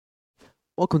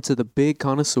Welcome to the Big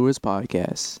Connoisseurs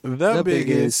Podcast. The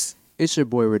biggest. It's your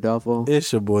boy Rodolfo.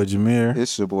 It's your boy Jameer.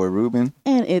 It's your boy Ruben.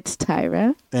 And it's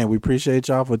Tyra. And we appreciate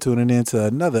y'all for tuning in to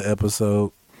another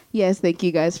episode. Yes, thank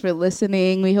you guys for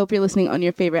listening. We hope you're listening on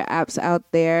your favorite apps out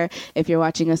there. If you're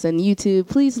watching us on YouTube,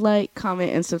 please like,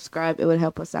 comment, and subscribe. It would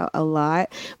help us out a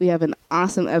lot. We have an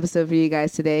awesome episode for you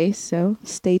guys today, so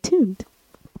stay tuned.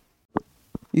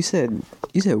 You said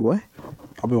what?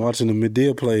 I've been watching the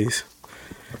Medea plays.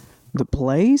 The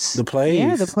plays? The plays?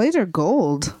 Yeah, the plays are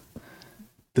gold.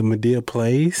 The Medea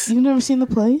plays? You've never seen the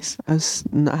plays? I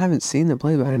haven't seen the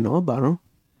plays, but I know about them.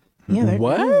 Yeah, they're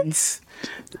What? good.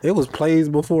 It was plays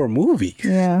before movies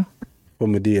Yeah. for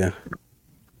Medea.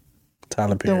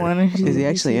 Tyler Perry. The one Is he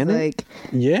actually in it? like,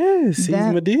 Yes, he's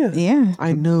that- Medea. Yeah.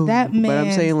 I know, That man but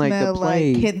I'm saying like the smelled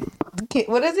play.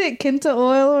 what is it? Kenta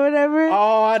oil or whatever?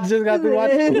 Oh, I just got to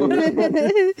watch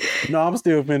it. No, I'm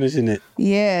still finishing it.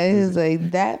 Yeah, it was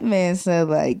like, that man smelled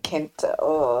like Kenta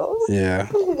oil. Yeah.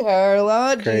 Her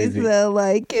laundry Crazy. smelled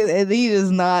like it, and he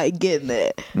just not getting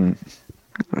it. I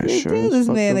Tell sure as this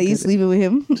fuck man don't that you get it. sleeping with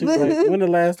him. She's like, when the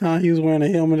last time he was wearing a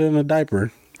helmet and a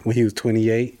diaper? When he was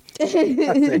 28. I said,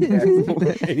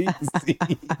 that's crazy.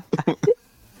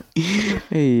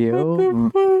 Hey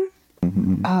yo.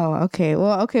 Oh, okay.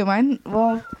 Well, okay.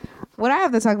 What I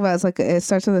have to talk about is it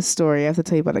starts with a story. I have to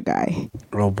tell you about a guy,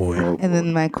 Oh, boy. and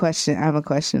then I have a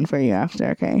question for you after.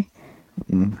 Okay.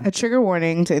 A trigger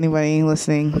warning to anybody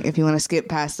listening if you want to skip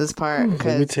past this part, Let me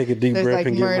because take a deep there's breath like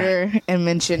and get my... murder and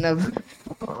mention of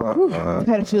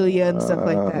pedophilia and stuff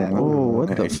like that. Oh,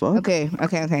 what the fuck? Okay.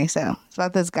 So it's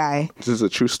about this guy. This is a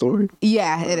true story.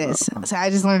 Yeah, it is. So I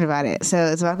just learned about it. So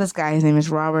it's about this guy. His name is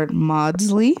Robert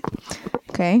Maudsley.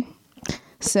 Okay.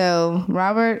 So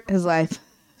Robert, his life.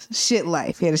 He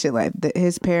had a shit life.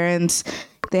 His parents,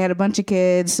 they had a bunch of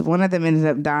kids. One of them ended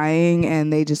up dying,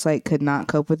 and they just could not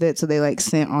cope with it. So they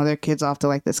sent all their kids off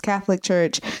to this Catholic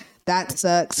church. That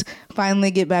sucks.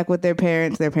 Finally get back with their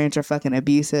parents. Their parents are fucking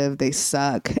abusive. They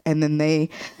suck. And then they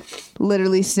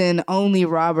literally send only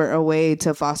Robert away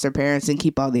to foster parents and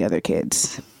keep all the other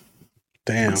kids.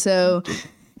 Damn. So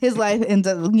his life ends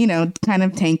up, kind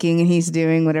of tanking, and he's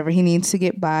doing whatever he needs to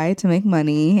get by to make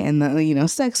money, and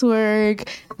sex work,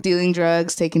 dealing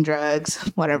drugs, taking drugs,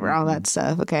 whatever, all that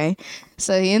stuff. Okay.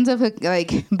 So he ends up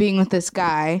being with this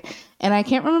guy, and I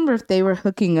can't remember if they were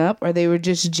hooking up or they were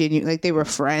just genuine, they were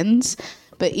friends.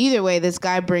 But either way, this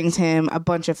guy brings him a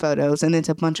bunch of photos, and it's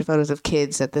a bunch of photos of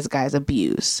kids that this guy's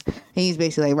abused. And he's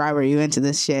basically like, Robert, you into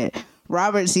this shit?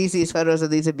 Robert sees these photos of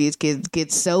these abused kids,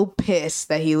 gets so pissed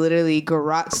that he literally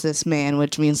garrots this man,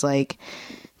 which means that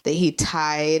he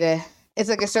tied. It's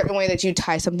a certain way that you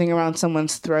tie something around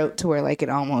someone's throat to where it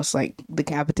almost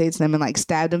decapitates them and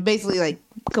stabbed him, basically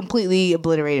completely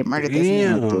obliterated, murdered this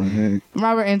man.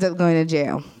 Robert ends up going to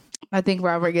jail. I think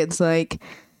Robert gets a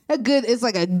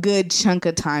good chunk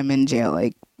of time in jail,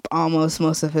 almost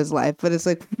most of his life. But it's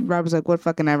Robert's what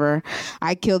fucking ever.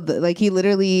 I killed he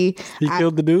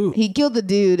killed the dude. He killed the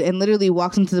dude and literally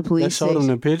walks into the police That showed station. him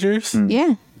the pictures?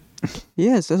 Yeah.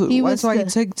 Yes, that's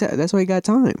why he got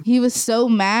time. He was so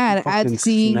mad Fucking at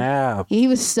seeing. snap. He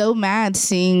was so mad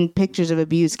seeing pictures of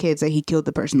abused kids that he killed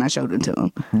the person that showed them to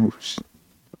him. Oh,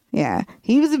 Yeah,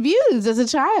 he was abused as a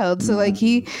child. So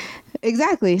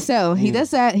exactly. So he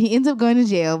does that. He ends up going to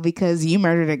jail because you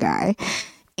murdered a guy.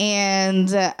 And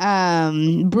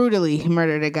brutally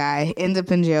murdered a guy, ends up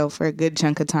in jail for a good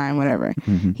chunk of time, whatever.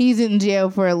 He's in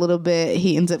jail for a little bit.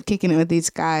 He ends up kicking it with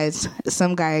these guys.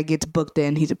 Some guy gets booked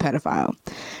in. He's a pedophile.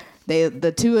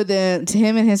 The two of them, to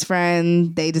him and his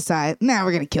friend, they decide,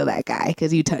 we're going to kill that guy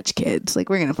because you touch kids. We're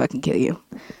going to fucking kill you.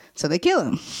 So they kill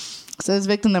him. So it's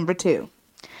victim number 2.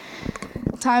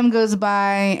 Time goes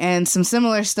by and some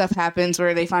similar stuff happens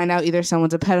where they find out either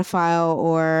someone's a pedophile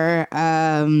or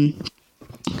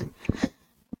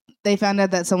they found out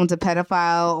that someone's a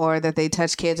pedophile or that they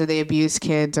touch kids or they abuse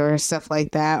kids or stuff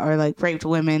like that, or raped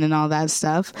women and all that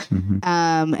stuff.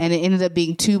 And it ended up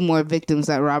being 2 more victims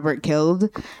that Robert killed.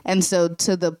 And so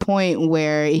to the point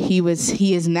where he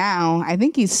is now, I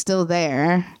think he's still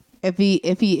there. If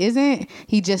he isn't,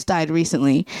 he just died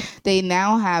recently. They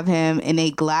now have him in a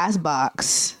glass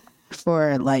box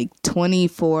for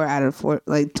 24 out of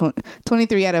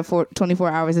 23 out of 24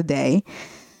 hours a day.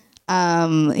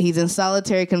 He's in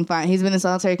solitary confinement. He's been in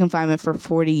solitary confinement for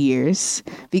 40 years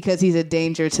because he's a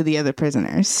danger to the other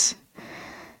prisoners.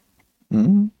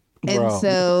 And Bro,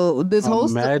 so this whole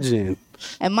imagine.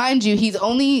 And mind you, he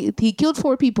killed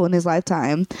 4 people in his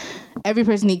lifetime. Every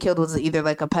person he killed was either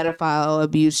a pedophile,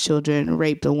 abused children,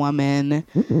 raped a woman,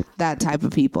 that type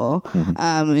of people.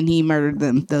 And he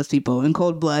murdered those people in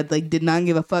cold blood, did not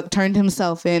give a fuck, turned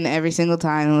himself in every single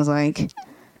time and was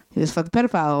He was a fucking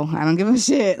pedophile. I don't give a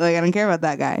shit. Like, I don't care about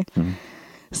that guy. Mm-hmm.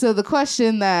 So the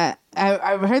question that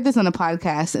I heard this on a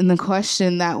podcast, and the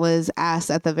question that was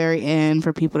asked at the very end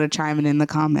for people to chime in the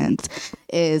comments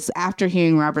is, after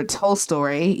hearing Robert's whole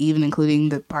story, even including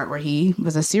the part where he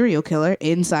was a serial killer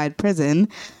inside prison,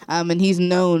 and he's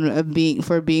known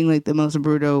for being like the most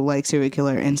brutal like serial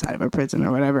killer inside of a prison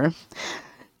or whatever.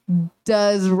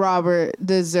 Does Robert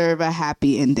deserve a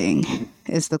happy ending?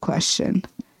 Is the question.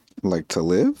 Like to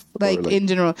live? Like in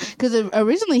general, because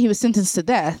originally he was sentenced to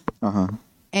death.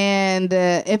 And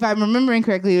if I'm remembering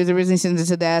correctly, he was originally sentenced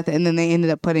to death, and then they ended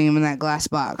up putting him in that glass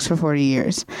box for 40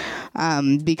 years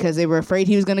because they were afraid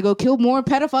he was going to go kill more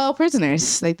pedophile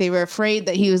prisoners. Like, they were afraid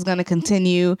that he was going to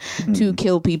continue to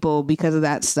kill people because of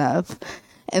that stuff.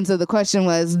 And so the question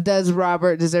was, does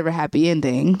Robert deserve a happy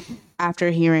ending?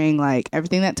 After hearing like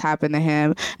everything that's happened to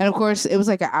him, and of course it was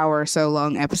like an hour or so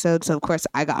long episode, so of course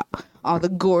I got all the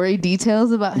gory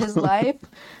details about his life.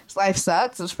 His life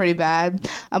sucks. It was pretty bad.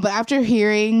 But after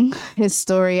hearing his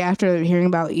story, after hearing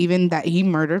about even that he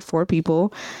murdered 4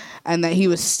 people and that he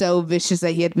was so vicious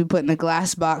that he had to be put in a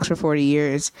glass box for 40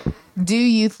 years, do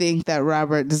you think that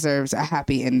Robert deserves a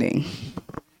happy ending?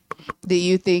 Do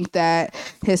you think that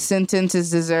his sentence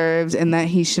is deserved and that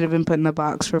he should have been put in a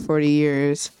box for 40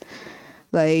 years?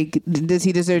 Like, does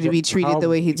he deserve to be treated the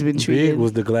way he's been treated? How big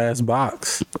was the glass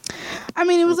box? I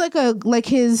mean, it was like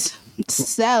his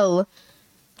cell.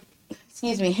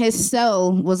 Excuse me. His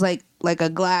cell was like a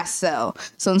glass cell.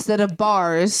 So instead of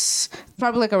bars,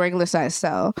 probably like a regular size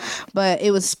cell, but it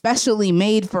was specially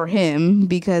made for him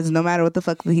because no matter what the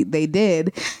fuck they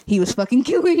did, he was fucking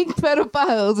killing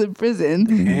pedophiles in prison.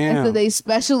 Damn. And so they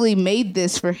specially made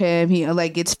this for him. He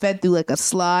like gets fed through like a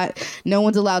slot. No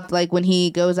one's allowed to, like when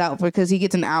he goes out because he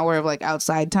gets an hour of like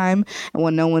outside time, and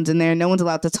when no one's in there, no one's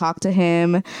allowed to talk to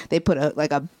him. They put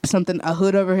a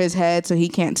hood over his head so he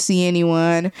can't see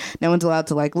anyone. No one's allowed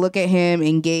to like look at him,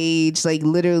 engage. Like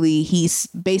literally he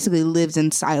basically lives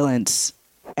in silence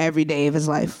every day of his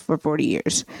life for 40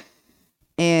 years,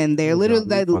 and they're literally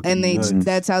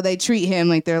that's how they treat him.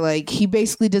 Like they're like, he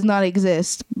basically does not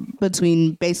exist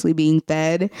between basically being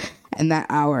fed and that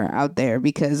hour out there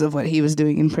because of what he was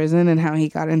doing in prison and how he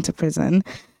got into prison.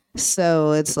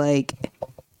 So it's like,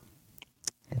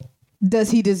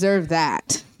 does he deserve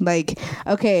that? Like,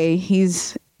 okay,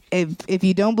 if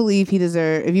you believe he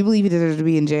deserves to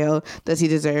be in jail, does he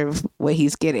deserve what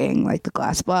he's getting? Like the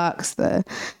glass box,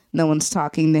 no one's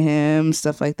talking to him,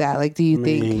 stuff like that. Like, do you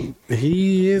think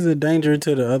he is a danger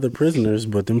to the other prisoners,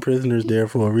 but them prisoners there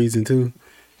for a reason too?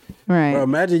 Right. Bro,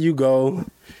 imagine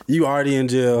you already in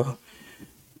jail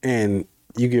and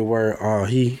you get word,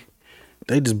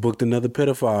 they just booked another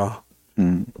pedophile.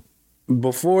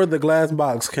 Before the glass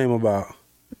box came about,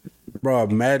 bro,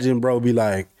 imagine bro be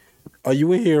like, are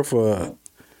you in here for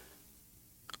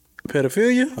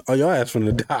pedophilia? Or your ass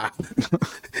finna die?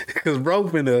 Because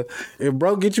if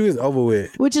bro get you, it's over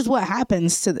with. Which is what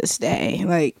happens to this day.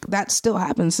 Like, that still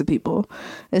happens to people.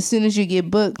 As soon as you get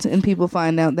booked and people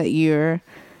find out that you're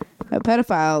a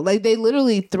pedophile, like, they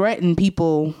literally threaten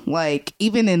people, like,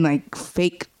 even in, like,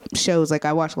 fake shows. Like,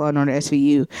 I watch Law & Order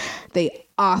SVU. They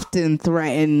often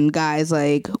threaten guys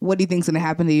like, what do you think's gonna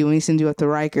happen to you when we send you up to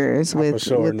Rikers with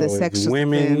the sexual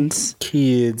women, offense?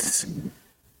 Kids.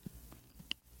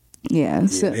 Yeah,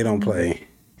 so they don't play.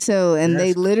 So, and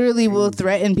they literally will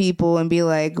threaten people and be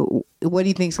like, what do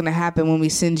you think's gonna happen when we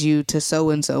send you to so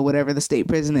and so, whatever the state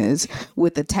prison is,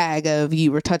 with the tag of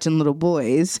you were touching little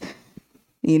boys?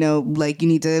 You know, like, you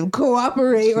need to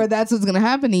cooperate or that's what's going to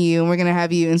happen to you. And we're going to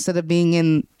have you, instead of being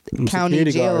in county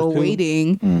jail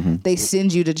waiting, they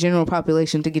send you to general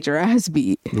population to get your ass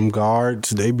beat. Them guards,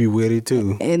 they be with it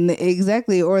too. And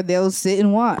exactly. Or they'll sit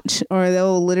and watch, or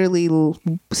they'll literally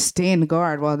stand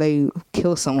guard while they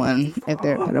kill someone if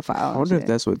they're a pedophile. I wonder if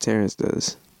that's what Terrence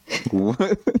does.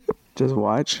 What? Just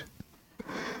watch?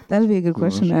 That'd be a good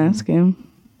question to ask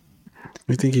him.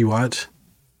 You think he watch?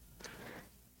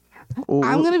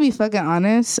 I'm gonna be fucking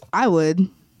honest. I would.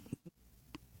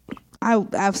 I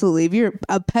absolutely. If you're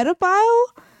a pedophile,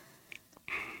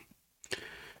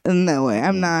 no way.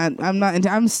 I'm not.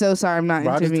 I'm so sorry. I'm not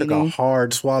intervening. I just took a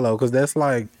hard swallow because that's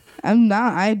like. I'm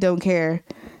not. I don't care.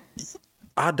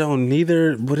 I don't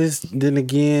neither. But then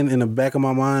again, in the back of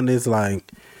my mind, it's like,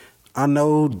 I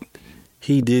know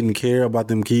he didn't care about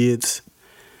them kids,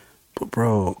 but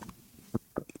bro,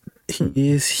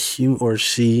 he is human, or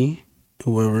she.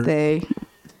 Whoever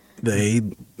they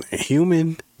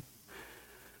human,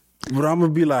 but I'm gonna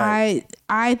be like,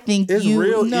 I think it's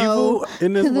real evil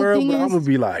in this world, but I'm gonna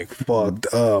be like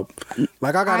fucked up.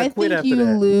 Like, I gotta quit after that. I think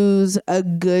you lose a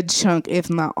good chunk, if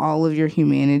not all, of your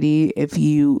humanity if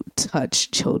you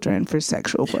touch children for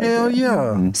sexual pleasure. Hell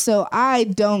yeah. So I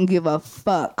don't give a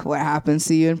fuck what happens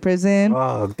to you in prison.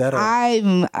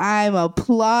 I'm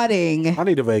applauding. I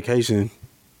need a vacation.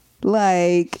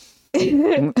 Like,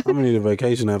 I'm gonna need a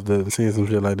vacation after seeing some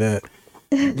shit like that.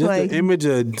 Just like, the image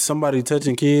of somebody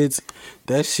touching kids,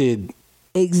 that shit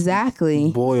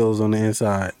exactly boils on the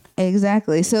inside.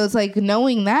 Exactly. So it's like,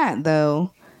 knowing that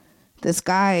though, this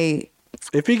guy,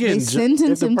 if he they gets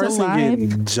sentence if him the to person life.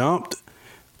 getting jumped,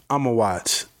 I'ma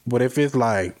watch. But if it's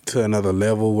like to another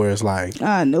level where it's like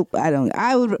nope, I don't.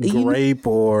 I would rape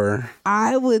or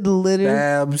I would literally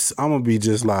stabs, I'm gonna be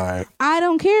just like, I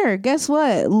don't care. Guess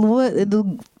what? What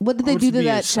did they do to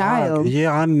that child?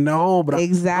 Yeah, I know, but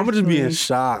exactly. I'm gonna just be in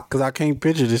shock because I can't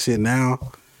picture this shit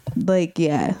now. Like,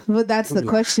 yeah, but that's the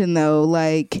question though.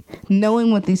 Like,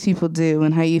 knowing what these people do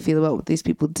and how you feel about what these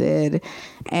people did,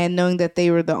 and knowing that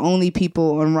they were the only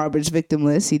people on Robert's victim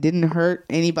list, he didn't hurt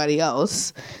anybody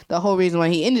else. The whole reason why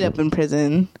he ended up in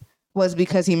prison was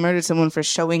because he murdered someone for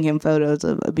showing him photos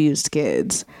of abused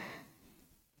kids.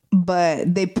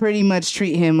 But they pretty much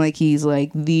treat him like he's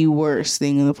like the worst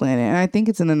thing on the planet. And I think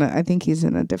I think he's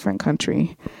in a different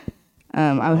country.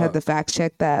 I would have to fact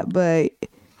check that, but.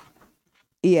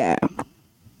 Yeah.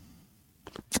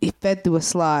 He fed through a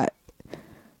slot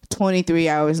 23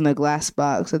 hours in a glass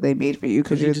box that they made for you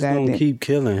because you're that gonna keep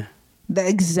killing.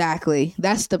 Exactly.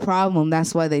 That's the problem.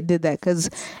 That's why they did that. Because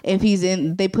if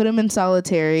they put him in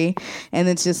solitary, and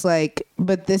it's just like,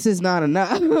 but this is not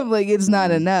enough. Like, it's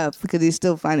not enough because he's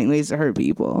still finding ways to hurt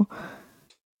people.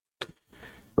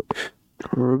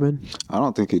 Ruben? I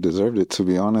don't think he deserved it, to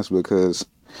be honest, because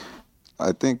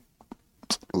I think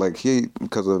like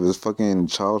because of his fucking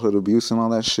childhood abuse and all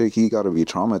that shit, he got to be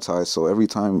traumatized. So every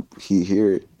time he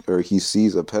he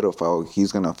sees a pedophile,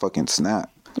 he's gonna fucking snap.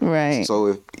 Right.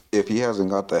 So if he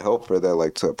hasn't got the help for that,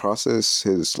 like to process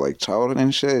his like childhood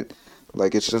and shit,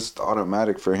 like it's just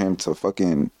automatic for him to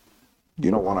fucking,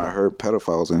 want to hurt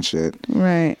pedophiles and shit.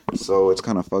 Right. So it's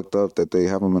kind of fucked up that they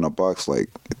have him in a box. Like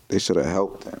they should have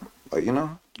helped him. Like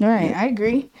Right, I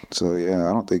agree. So yeah,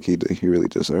 I don't think he really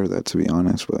deserved that, to be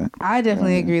honest. But I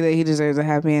definitely agree that he deserves a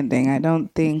happy ending. I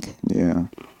don't think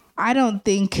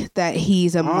that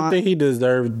he's I don't think he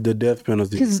deserved the death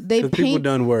penalty because people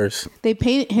done worse. They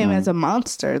paint him as a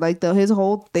monster. Like his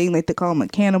whole thing, like they call him a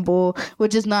cannibal,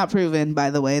 which is not proven, by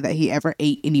the way, that he ever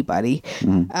ate anybody.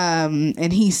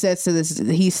 And he says to this,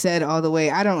 he said all the way,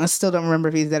 I still don't remember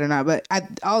if he's dead or not, but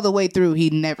all the way through, he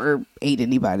never ate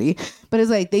anybody. But it's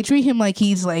like they treat him like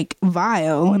he's like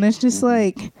vile, and it's just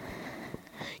like.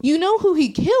 You know who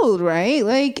he killed, right?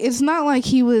 Like, it's not like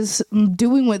he was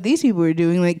doing what these people were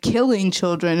doing, like killing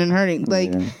children and hurting.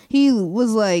 Like, he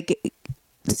was like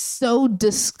so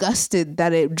disgusted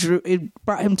that it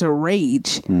brought him to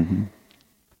rage. Mm-hmm.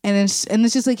 And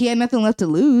it's just like he had nothing left to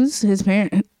lose. His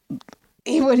parent,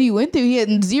 what he went through, he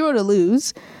had zero to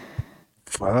lose.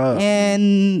 Fuck.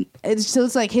 And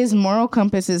it's like his moral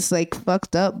compass is like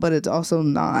fucked up, but it's also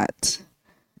not,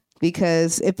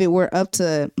 because if it were up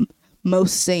to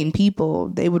most sane people,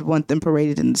 they would want them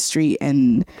paraded in the street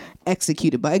and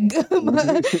executed by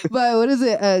what is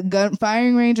it, a gun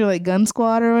firing range or like gun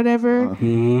squad or whatever. That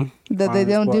firing they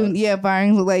don't squad.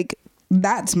 Firing, like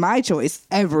that's my choice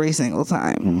every single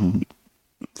time.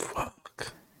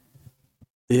 Fuck.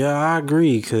 Yeah, I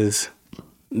agree, because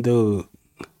dude,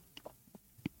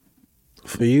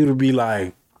 for you to be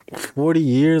like 40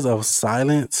 years of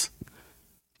silence,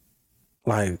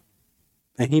 like,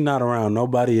 and he not around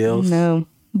nobody else. No.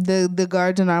 The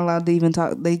guards are not allowed to even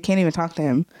talk. They can't even talk to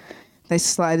him. They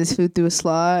slide his food through a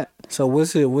slot. So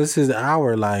what's his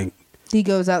hour like? He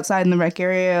goes outside in the rec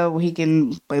area where he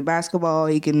can play basketball,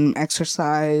 he can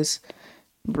exercise,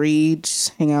 breathe,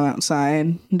 just hang out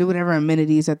outside, do whatever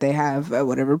amenities that they have at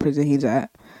whatever prison he's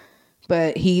at.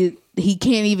 But he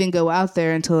can't even go out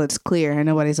there until it's clear and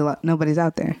nobody's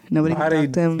out there. Nobody can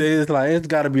talk to him. It's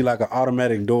got to be like an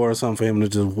automatic door or something for him to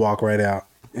just walk right out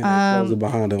and close it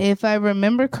behind him. If I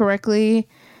remember correctly,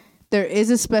 there is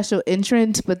a special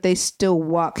entrance, but they still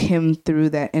walk him through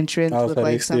that entrance with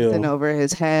like something over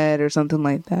his head or something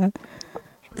like that.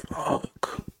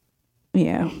 Fuck.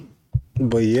 Yeah.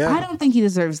 But yeah, I don't think he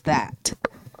deserves that.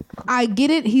 I get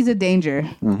it. He's a danger.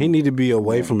 He need to be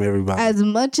away from everybody. As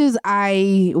much as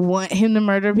I want him to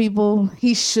murder people,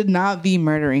 he should not be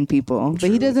murdering people. True.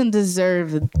 But he doesn't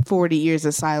deserve 40 years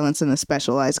of silence in a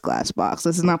specialized glass box.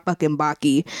 This is not fucking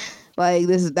Baki. Like,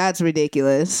 that's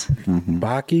ridiculous.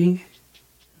 Baki?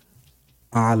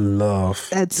 I love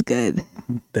that's good.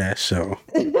 That show.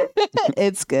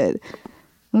 It's good.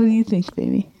 What do you think,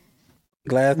 baby?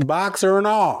 Glass box or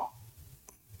not?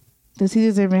 Does he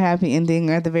deserve a happy ending?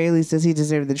 Or at the very least, does he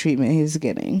deserve the treatment he's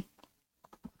getting?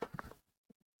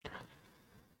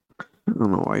 I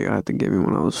don't know why you had to get me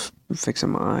when I was fixing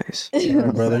my eyes.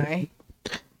 Sorry, brother. Sorry.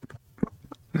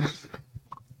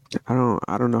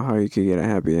 I don't know how you could get a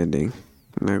happy ending.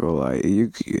 I'm not gonna lie.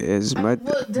 He's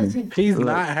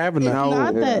not having It's a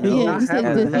not that. He's Yeah, not he said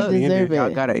having does a he deserve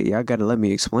y'all it? gotta let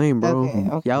me explain, bro.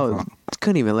 Okay. Y'all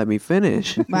couldn't even let me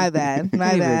finish. My bad.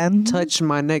 My Couldn't even bad. touch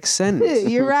my next sentence.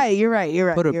 You're right.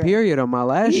 Put a period on my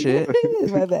last shit.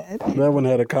 My bad. That one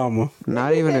had a comma.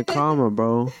 Not even a comma,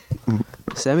 bro.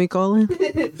 Semicolon?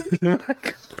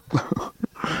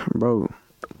 Bro.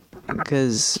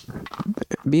 Because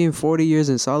being 40 years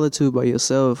in solitude by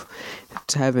yourself,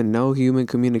 having no human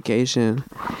communication,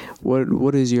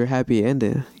 what is your happy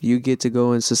ending? You get to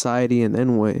go in society and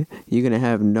then what? You're going to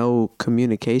have no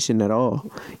communication at all.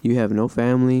 You have no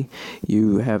family.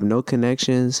 You have no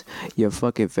connections. Your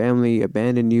fucking family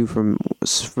abandoned you from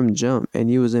jump.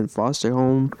 And you was in foster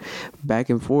home back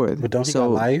and forth. But don't he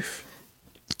got life?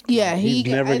 Yeah, He's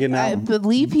never getting out. I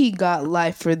believe he got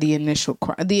life for the initial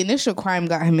crime. The initial crime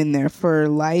got him in there for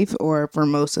life or for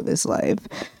most of his life.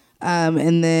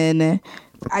 And then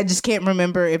I just can't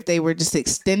remember if they were just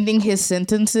extending his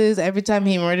sentences every time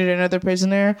he murdered another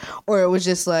prisoner, or it was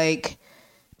just like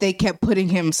they kept putting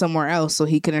him somewhere else so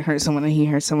he couldn't hurt someone, and he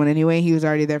hurt someone anyway. He was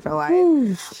already there for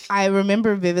life. I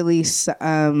remember vividly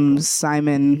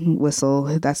Simon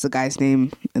Whistle, that's the guy's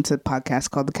name. It's a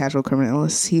podcast called The Casual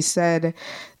Criminalist. He said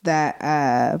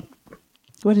that,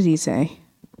 what did he say?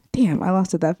 Damn, I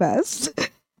lost it that fast.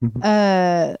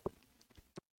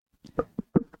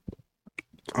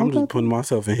 I'm just putting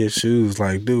myself in his shoes.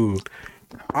 Like, dude,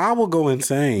 I will go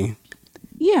insane.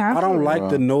 Yeah. I don't like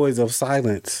the noise of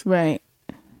silence. Right.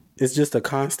 It's just a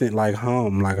constant like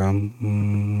hum. Like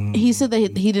He said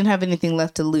that he didn't have anything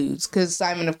left to lose because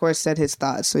Simon, of course, said his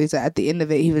thoughts. So he said at the end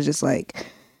of it, he was just like,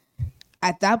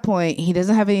 at that point, he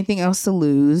doesn't have anything else to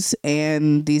lose,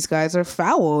 and these guys are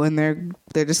foul and they're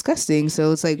disgusting.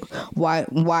 So it's like,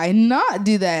 why not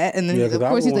do that? And then Yeah, of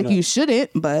course he's like, you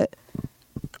shouldn't, but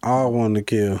I want to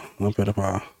kill a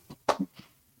pedophile.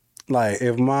 Like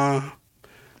if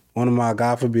one of my,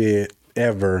 God forbid,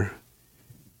 ever,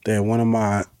 that one of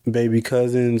my baby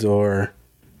cousins or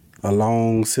a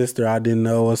long sister I didn't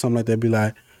know or something like that be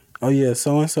like, oh yeah,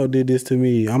 so and so did this to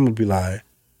me. I'm gonna be like,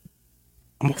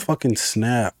 I'm gonna fucking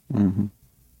snap. Mm-hmm.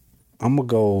 I'm gonna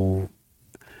go,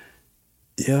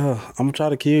 yeah, I'm gonna try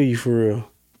to kill you for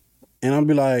real. And I'll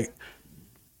be like,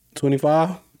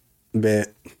 25?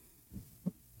 Bet.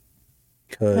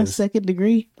 that's second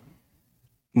degree.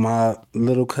 My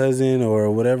little cousin or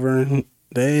whatever,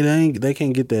 they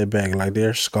can't get that back. Like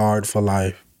they're scarred for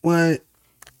life. What?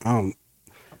 I'm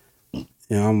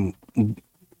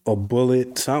a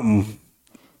bullet. Something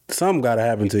gotta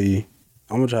happen to you.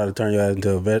 I'm gonna try to turn your ass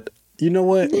into a vet. You know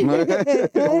what? I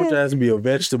want your ass to be a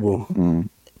vegetable.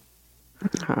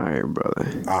 All right,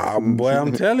 brother. Boy,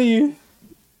 I'm telling you,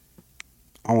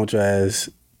 I want your ass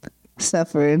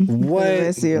suffering for the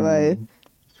rest of your life.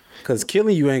 Cause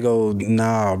killing you ain't go,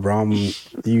 nah, bro.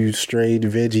 You straight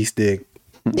veggie stick.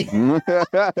 All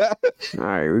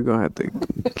right, we're gonna have to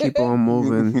keep on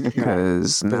moving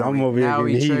because I'm over here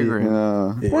we getting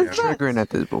triggering. heated. We're triggering at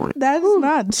this point. That's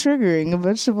not triggering. A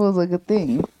vegetable is like a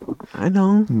thing. I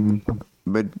know,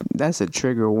 but that's a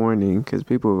trigger warning because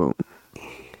people.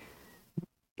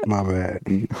 My bad.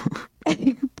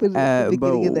 But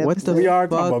what the we are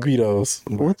fuck? talking about pedos.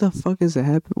 What the fuck is a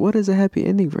happy? What is a happy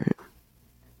ending for him?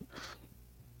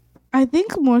 I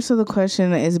think more so the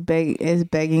question is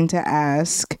begging to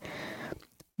ask,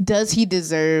 did he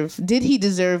deserve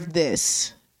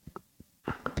this?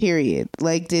 Period.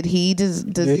 Like, did he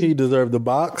deserve the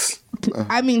box?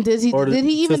 I mean, did he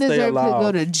even deserve to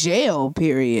go to jail?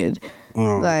 Period.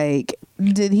 Like,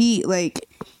 did he like?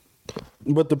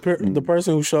 But the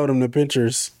person who showed him the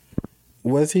pictures,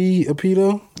 was he a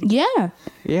pedo? Yeah.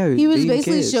 He was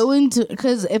basically showing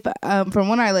because if from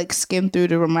when I like skimmed through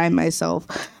to remind myself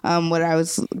what I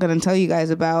was gonna tell you guys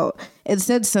about, it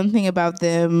said something about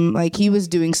them like he was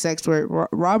doing sex work.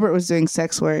 Robert was doing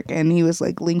sex work, and he was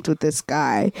like linked with this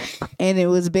guy, and it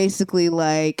was basically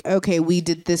like, okay, we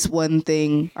did this one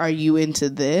thing. Are you into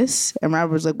this? And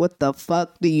Robert was like, what the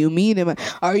fuck do you mean?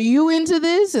 Are you into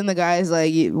this? And the guy's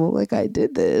like, well, like I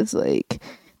did this, like.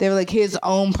 They were like his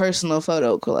own personal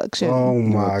photo collection. Oh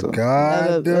my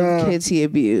God. Of kids he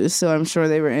abused. So I'm sure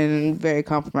they were in very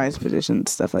compromised positions,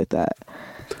 stuff like that.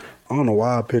 I don't know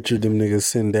why I pictured them niggas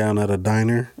sitting down at a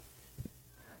diner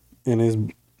and it's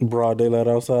broad daylight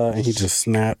outside and he just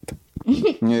snapped.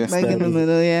 Yeah, like in the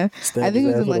middle, yeah. I think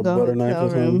it was in like a hotel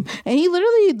room. And he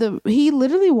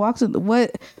literally walks in.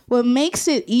 What makes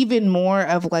it even more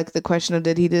of like the question of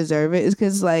did he deserve it is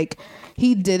because like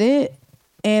he did it.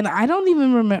 And I don't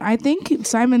even remember. I think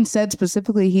Simon said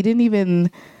specifically he didn't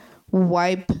even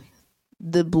wipe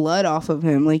the blood off of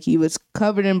him. Like, he was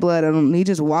covered in blood. He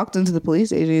just walked into the police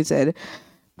station and said,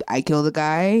 I killed a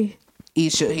guy. He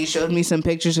showed me some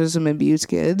pictures of some abused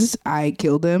kids. I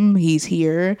killed him. He's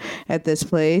here at this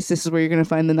place. This is where you're going to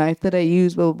find the knife that I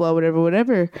used, blah, blah, blah,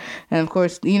 whatever. And of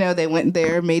course, they went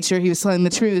there, made sure he was telling the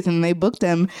truth, and they booked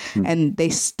him, and they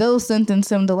still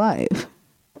sentenced him to life.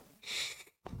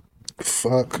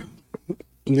 Fuck.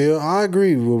 Yeah, I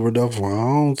agree with Rodolfo. I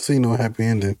don't see no happy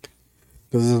ending.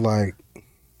 Because it's like...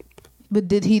 But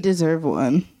did he deserve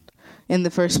one in the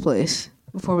first place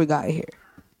before we got here?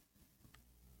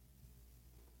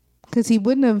 Because he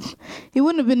wouldn't have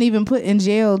been even put in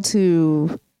jail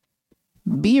to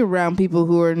be around people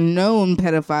who are known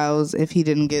pedophiles if he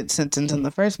didn't get sentenced in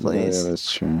the first place. Yeah, that's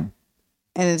true.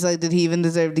 And it's like, did he even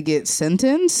deserve to get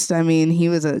sentenced? I mean, he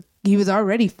was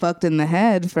already fucked in the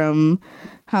head from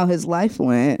how his life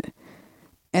went,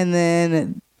 and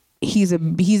then he's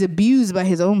abused by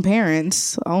his own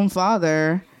parents, own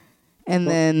father, and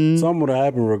then something would have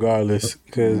happened regardless.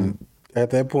 Because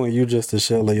at that point, you're just a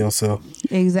shell of yourself.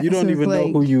 Exactly. You don't even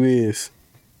know who you is.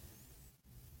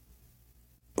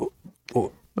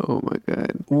 Oh my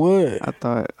god! What? I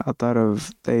thought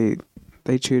of they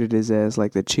treated his ass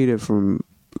like the cheetah from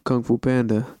Kung Fu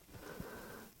Panda.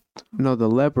 No, the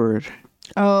leopard.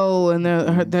 Oh, and their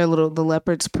the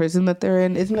leopard's prison that they're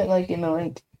in. Isn't it like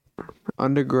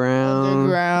Underground?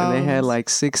 And they had like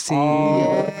 16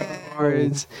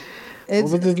 guards. What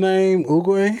was his name?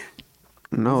 Uguay?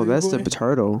 No, that's the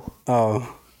turtle.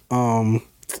 Oh, I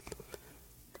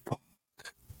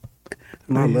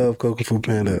love Kung Fu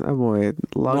Panda. That boy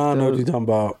locked I know up. what you're talking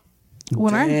about.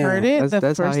 When I heard it, That's the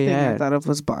how first he thing I had. thought of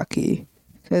was Baki.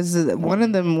 Because one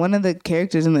of the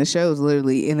characters in the show is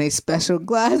literally in a special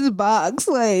glass box.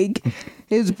 Like,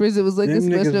 his prison was like a Them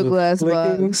niggas special was glass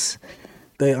flicking. box.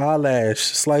 They eyelash,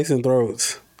 slicing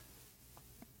throats.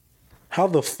 How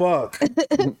the fuck?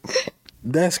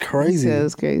 That's crazy. That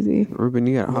was crazy. Ruben,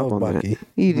 you gotta I hop love on Bucky.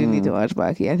 You do need to watch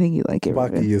Baki. I think you like it.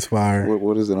 Bucky Ruben. is fire.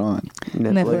 What is it on?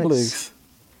 that. Netflix. Netflix.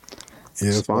 Yeah,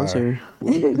 it's Sponsor.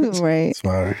 Right. It's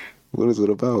fire. What is it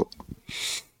about?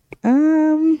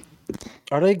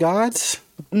 Are they gods?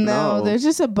 No, No. there's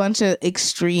just a bunch of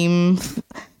extreme.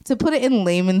 To put it in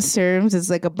layman's terms, it's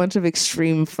like a bunch of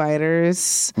extreme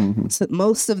fighters. So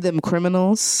most of them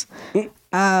criminals.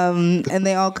 And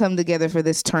they all come together for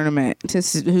this tournament to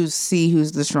see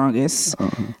who's the strongest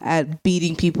at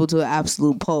beating people to an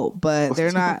absolute pulp. But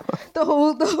they're not. The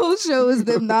whole show is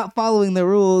them not following the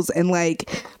rules and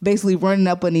like basically running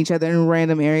up on each other in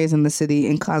random areas in the city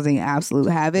and causing absolute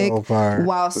havoc Oh, fire.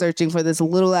 while searching for this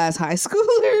little ass high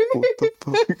schooler. What the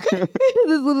fuck?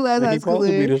 This little ass high He's supposed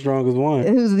to be schooler. the strongest one.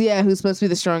 Who's supposed to be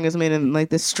the strongest man and like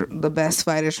the best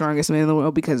fighter, strongest man in the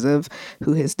world because of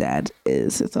who his dad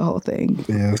is. It's a whole thing.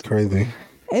 Yeah, it's crazy.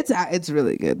 It's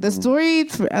really good. The story,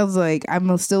 I was like,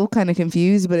 I'm still kind of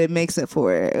confused, but it makes it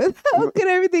for it. Look at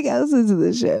everything else into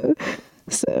the show.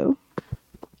 So,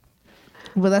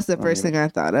 but that's the first thing I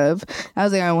thought of. I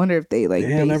was like, I wonder if they like.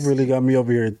 Damn, that really got me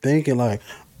over here thinking. Like,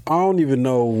 I don't even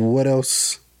know what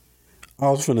else I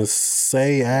was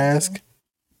finna ask.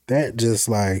 That just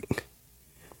like,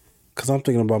 cause I'm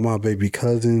thinking about my baby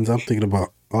cousins. I'm thinking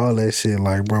about all that shit.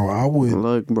 Like, bro, I would.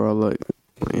 Look, bro, look.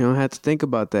 You don't have to think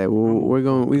about that. We're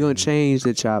gonna change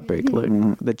the topic. Look,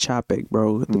 the topic,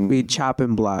 bro. We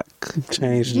chopping block.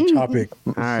 Change the topic.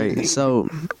 All right, so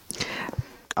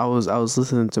I was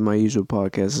listening to my usual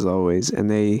podcast as always, and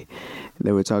they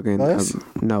were talking. Us?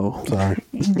 No, Sorry.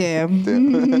 Yeah.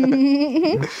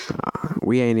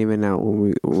 we ain't even out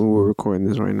when we're recording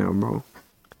this right now, bro.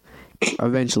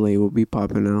 Eventually, we'll be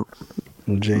popping out.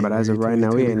 But as of right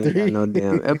now, we ain't even got no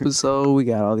damn episode. We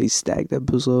got all these stacked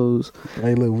episodes.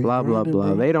 Hey, look, we Blah blah grinding, blah.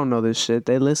 bro. They don't know this shit.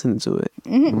 They listen to it.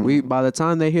 We by the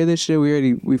time they hear this shit,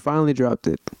 we finally dropped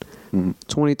it.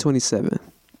 2027.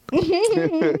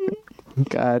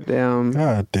 Goddamn.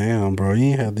 God damn, bro. You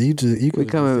ain't have to. You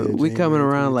We coming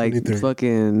around like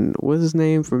fucking what's his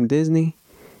name from Disney?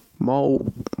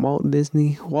 Walt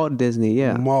Disney,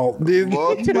 yeah. Malt Disney.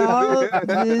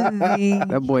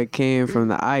 That boy came from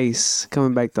the ice,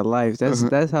 coming back to life.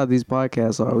 That's how these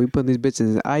podcasts are. We put these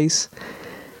bitches in ice.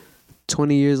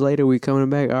 20 years later, we coming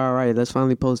back. All right, let's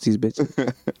finally post these bitches.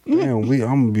 Damn, I'm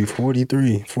gonna be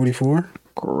 43, 44.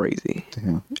 Crazy.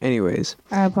 Damn. Anyways,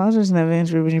 I apologize in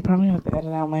advance, Ruben. You're probably gonna have to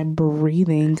edit out my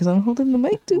breathing because I'm holding the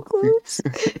mic too close.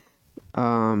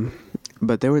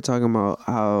 but they were talking about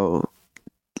how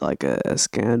like a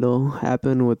scandal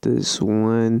happened with this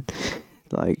one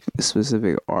like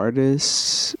specific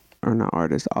artist or not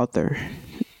artist, author.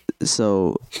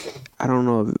 So I don't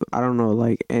know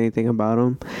like anything about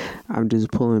him. I'm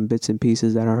just pulling bits and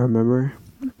pieces that I remember.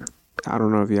 I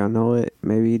don't know if y'all know it.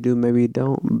 Maybe you do, maybe you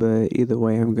don't. But either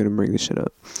way, I'm gonna bring this shit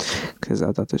up because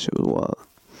I thought this shit was wild.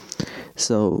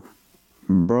 So,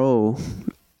 bro,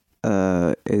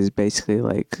 is basically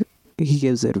like he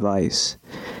gives advice.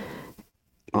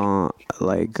 I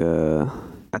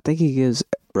think he gives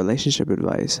relationship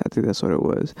advice. I think that's what it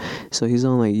was. So he's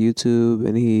on like YouTube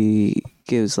and he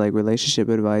gives like relationship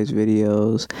advice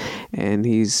videos, and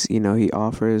he's, you know, he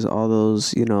offers all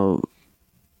those, you know,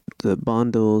 the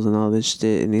bundles and all this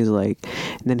shit, and he's like,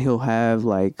 and then he'll have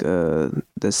like the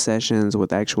sessions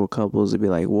with actual couples to be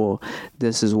like, well,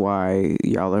 this is why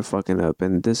y'all are fucking up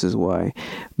and this is why.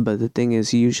 But the thing is,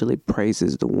 he usually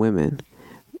praises the women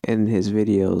in his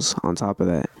videos on top of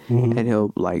that. And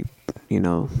he'll like, you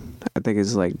know, I think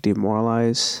it's like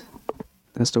demoralize,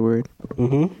 that's the word,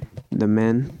 the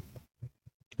men,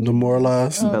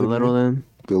 demoralize, belittle them,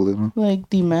 like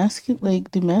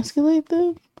demasculate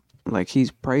them. like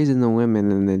he's praising the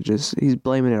women and then just he's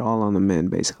blaming it all on the men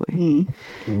basically.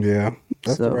 Yeah,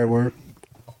 that's the right word.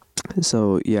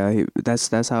 So yeah,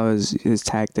 that's how his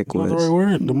tactic was. That's the right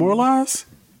word. Demoralize?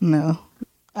 No,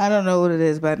 I don't know what it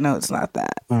is, but no, it's not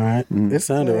that. All right, it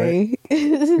sounded right.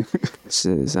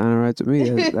 Shit, it sounded right to me.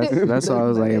 That's why I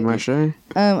was like, am I sure?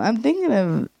 I'm thinking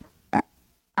of.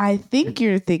 I think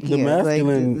you're thinking of like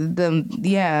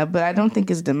yeah, but I don't think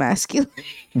it's demasculate.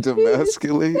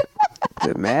 Demasculate?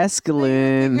 The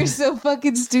masculine. You're so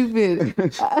fucking stupid.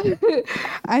 I think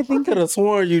I could have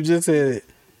sworn you just said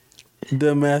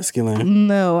demasculine.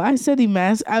 No, I said I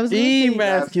was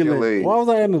Emasculate. Why was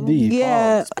I in the D?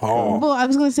 Yeah. Pause. Well, I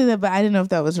was gonna say that, but I didn't know if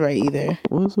that was right either.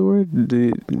 What was the word?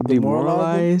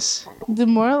 Demoralize?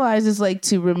 Demoralize is like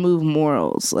to remove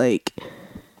morals, like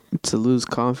to lose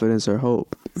confidence or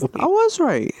hope. I was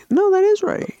right. No, that is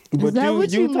right. But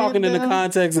you talking in the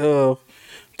context of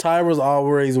Tyra's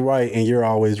always right and you're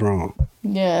always wrong.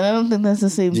 Yeah, and I don't think that's the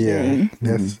same thing.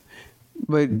 That's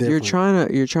but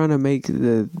different. you're trying to make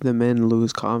the men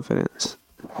lose confidence.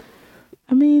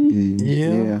 I mean,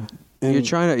 yeah.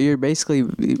 You're basically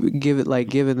giving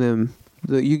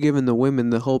the women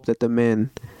the hope that the men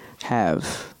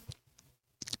have.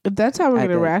 If that's how we're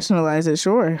gonna rationalize it,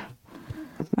 sure.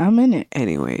 I'm in it.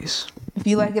 Anyways. If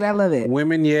you like it, I love it.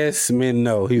 Women yes, men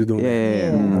no. He was doing that.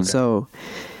 Yeah. Okay. So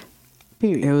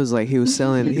period. It was like he was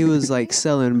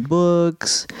selling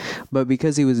books, but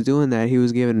because he was doing that, he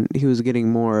was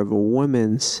getting more of a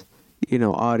women's, you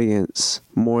know, audience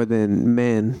more than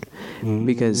men,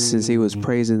 because since he was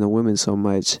praising the women so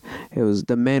much,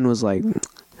 the men was like,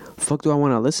 fuck do I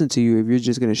want to listen to you if you're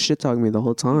just gonna shit talk me the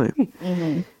whole time?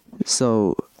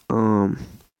 So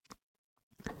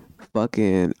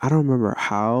fucking I don't remember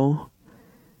how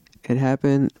it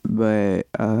happened, but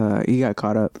he got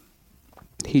caught up.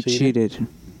 He cheated.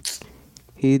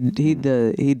 He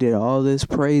did all this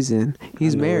praising.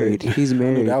 He's married. He's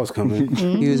married. I knew that was coming.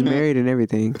 He was married and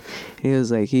everything. He was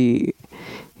like he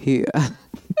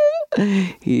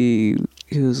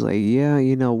was like, yeah,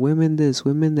 you know, women this,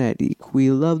 women that.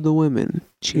 We love the women.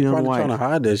 Cheat on wife. Trying to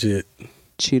hide that shit.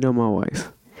 Cheat on my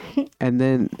wife. And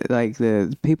then like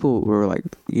the people were like,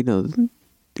 you know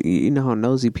how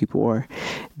nosy people are.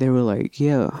 They were like,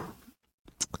 yeah,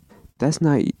 that's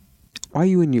not. Why are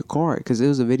you in your car? Because it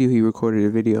was a video. He recorded a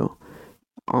video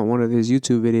on one of his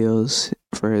YouTube videos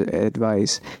for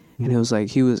advice, and it was like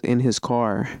he was in his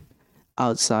car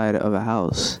outside of a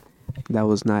house that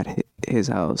was not his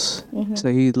house.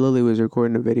 So he literally was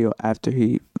recording a video after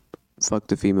he fucked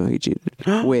the female he cheated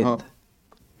with.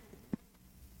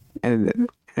 And that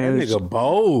nigga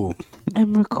bold.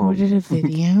 And recorded a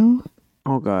video.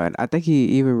 Oh God, I think he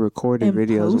even recorded and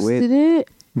videos posted with it.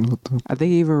 I think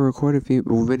he even recorded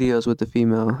videos with the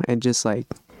female and just like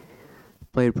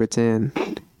played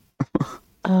pretend.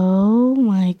 Oh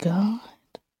my God,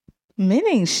 men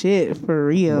ain't shit for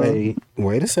real.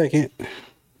 Wait a second.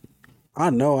 I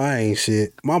know I ain't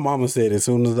shit. My mama said as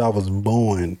soon as I was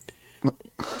born,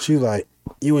 she was like,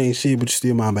 "You ain't shit, but you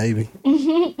still my baby."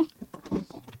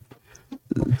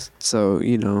 So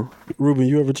you know, Ruben,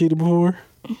 you ever cheated before?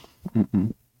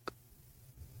 Mm-mm.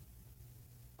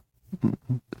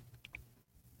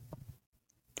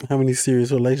 How many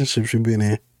serious relationships you been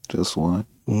in? Just one.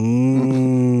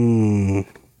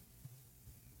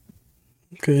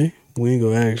 Okay, we ain't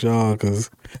gonna ask y'all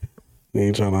because we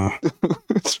ain't trying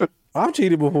to. I've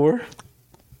cheated before.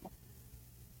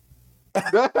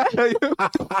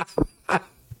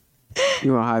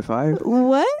 you want a high five?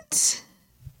 What?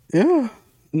 Yeah,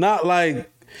 not like.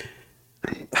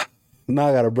 Now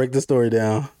I gotta break the story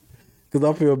down because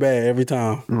I feel bad every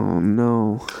time. Oh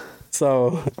no!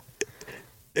 So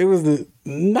It was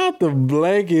not the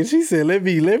blanket. She said, let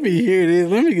me hear this.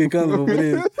 Let me get comfortable with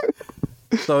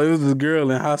this. So it was this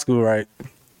girl in high school, right?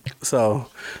 So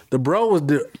the bro was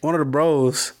one of the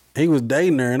bros. He was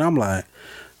dating her, and I'm like,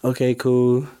 okay,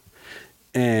 cool.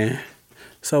 And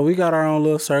so we got our own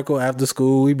little circle after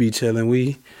school. We be chilling.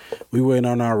 We waiting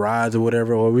on our rides or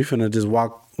whatever, or we finna just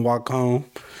walk home.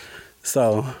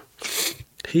 So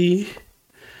we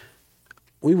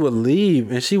would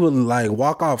leave, and she would like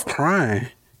walk off crying.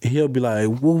 And he'll be like,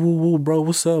 woo, woo, woo, bro,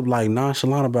 what's up? Like,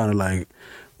 nonchalant about it. Like,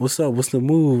 what's up? What's the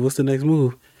move? What's the next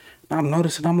move? And I'm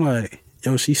noticing, I'm like,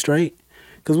 yo, she straight?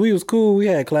 Because we was cool. We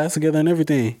had class together and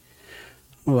everything.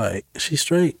 I'm like, she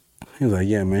straight? He was like,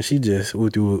 yeah, man, she just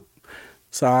whoop de whoop.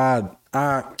 So all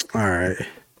right.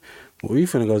 Well, we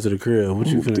finna go to the crib. What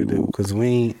you finna do? Because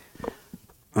we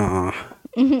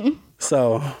ain't,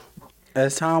 So,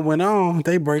 as time went on,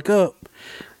 they break up.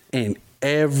 And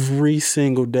every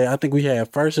single day, I think we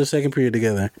had first or second period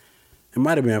together. It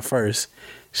might have been first.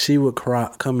 She would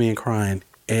come in crying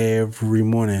every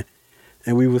morning.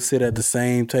 And we would sit at the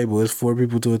same table. It's 4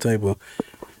 people to a table.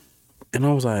 And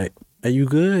I was like, are you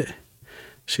good?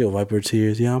 She'll wipe her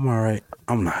tears. Yeah, I'm all right.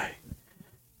 I'm like,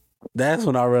 that's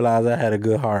when I realized I had a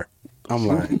good heart. I'm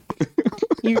like,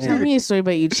 You were telling me a story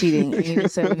about you cheating. And you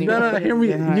said no, hear me.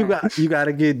 You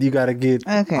gotta get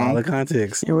Okay. all the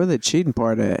context. Yeah, where the cheating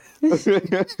part at? It's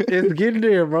getting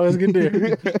there, bro. It's getting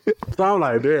there. So I'm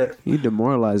like that. You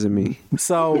demoralizing me.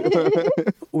 So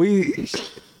please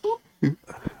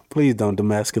don't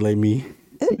demasculate me.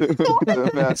 Please,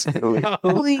 we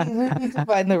need to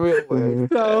find the real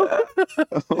word.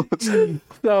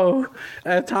 So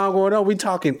as time going on, we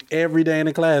talking every day in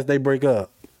the class. They break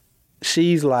up.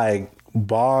 She's like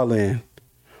bawling.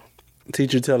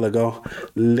 Teacher tell her, go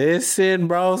listen,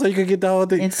 bro, so you can get the whole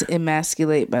thing. It's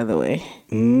emasculate, by the way.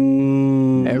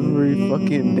 Every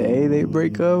fucking day they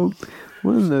break up.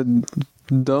 What in the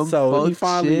dumb So he fuck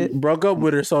finally shit? broke up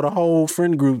with her. So the whole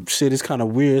friend group shit is kind of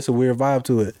weird. It's a weird vibe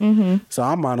to it. So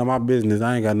I'm minding my business.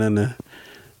 I ain't got nothing to.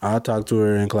 I'll talk to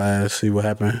her in class, see what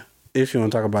happened if she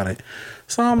want to talk about it.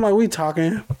 So I'm like, we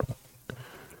talking.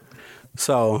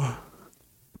 So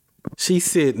she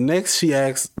sit next. She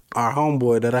asked our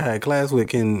homeboy that I had class with,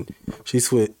 can she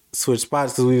switch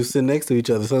spots because we was sitting next to each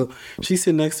other. So she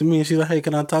sit next to me and she's like, hey,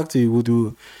 can I talk to you? We'll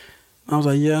do. I was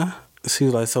like, yeah. She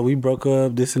was like, so we broke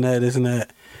up, this and that.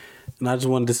 And I just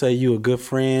wanted to say you a good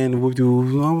friend. I was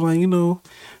like,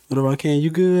 whatever I can. You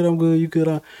good? I'm good. You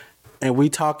good? And we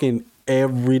talking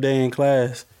every day in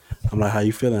class. I'm like, how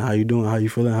you feeling? How you doing? How you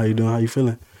feeling? How you doing? How you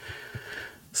feeling?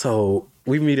 So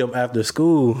we meet up after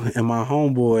school, and my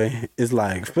homeboy is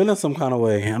like feeling some kind of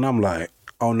way. And I'm like,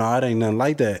 oh, no, it ain't nothing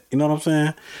like that. You know what I'm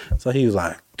saying? So he was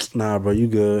like, nah, bro, you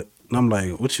good. And I'm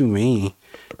like, what you mean?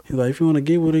 He's like, if you want to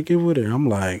get with it, get with it. I'm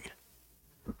like,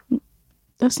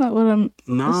 that's not what I'm.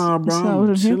 Nah, bro, that's not I'm what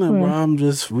I'm here chilling, for. bro.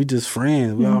 We just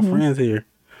friends. We all friends here.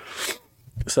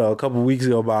 So a couple weeks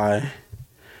go by,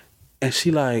 and she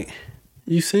like,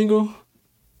 you single?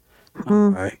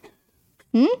 I'm like,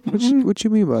 What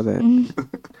you mean by that? I Can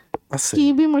you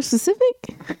say, be more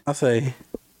specific? I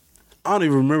don't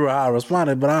even remember how I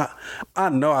responded, but I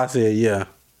know I said yeah.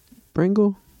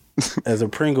 Pringle? As a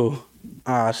Pringle,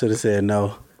 I should have said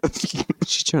no.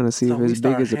 She's trying to see So if we it's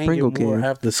big start as a hanging Pringle more can.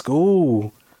 after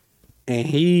school, and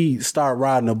he start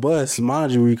riding a bus.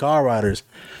 Mind you, we car riders,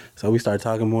 so we start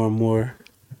talking more and more.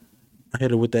 I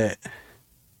hit her with that.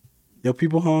 Your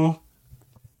people home?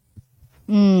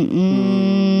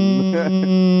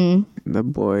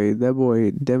 That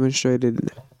boy demonstrated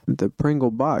the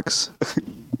Pringle box.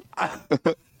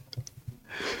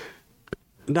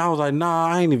 And I was like, nah,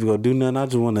 I ain't even gonna do nothing. I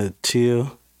just want to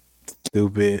chill.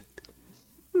 Stupid.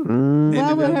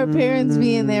 Why would her parents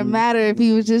be in there matter if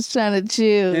he was just trying to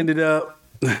chill? Ended up,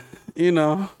 I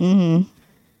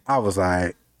was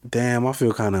like, damn, I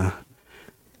feel kind of.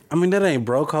 I mean, that ain't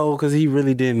broke hole because he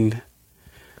really didn't.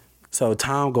 So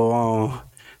time go on.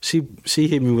 She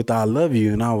hit me with I love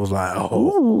you, and I was like,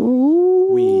 oh,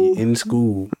 we in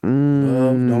school.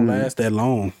 Love don't last that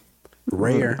long.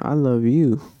 Rare. I love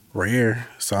you. Rare.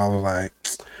 So I was like,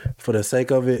 for the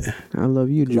sake of it, I love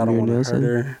you, 'cause I don't Jameer want to Nelson.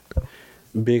 hurt her.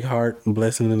 Big heart,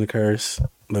 blessing and a curse.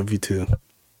 Love you too.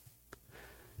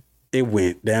 It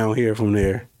went down here from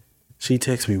there. She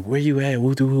texts me, where you at?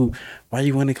 Woo doo woo. Why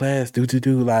you in the class? Do.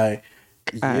 Like,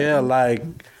 yeah, like,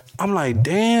 I'm like,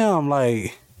 damn,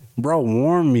 like, bro,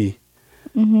 warn me.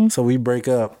 So we break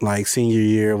up like senior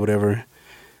year or whatever.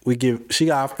 She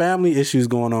got family issues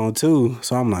going on too.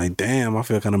 So I'm like, damn, I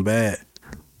feel kind of bad.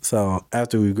 So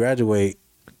after we graduate,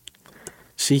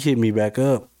 she hit me back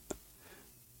up.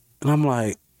 And I'm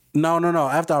like, no.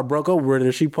 After I broke up with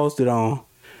her, she posted on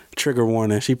trigger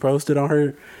warning. She posted on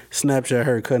her Snapchat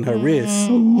her cutting her wrist.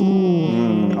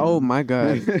 Oh my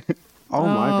god. Oh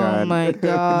my god. Oh my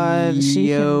god.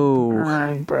 She Yo. can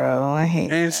burn, bro. I hate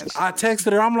And that. I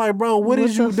texted her. I'm like, bro, what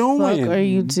is you the doing? fuck are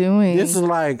you doing? This is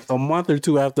like a month or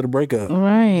two after the breakup.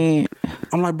 right.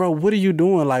 I'm like, bro, what are you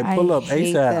doing? Like, pull I up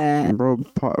hate ASAP. that.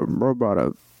 Bro brought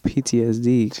up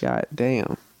PTSD. God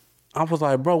damn. I was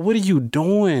like, bro, what are you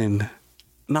doing?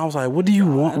 And I was like, what do you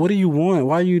want? What do you want?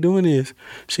 Why are you doing this?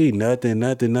 She nothing.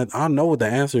 I know what the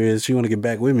answer is. She want to get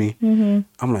back with me.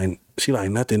 I'm like, she like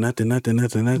nothing.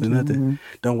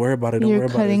 Don't worry about it. Don't worry You're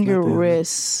about it. cutting It's your nothing.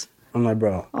 wrists I'm like,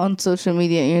 bro, on social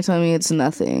media and you're telling me it's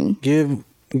nothing.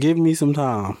 give me some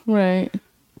time. Right.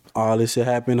 All this shit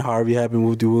happened. Harvey happened.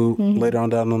 Woo. Later on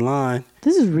down the line,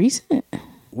 This is recent.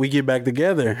 we get back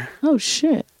together. Oh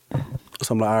shit.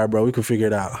 So I'm like, all right, bro, we can figure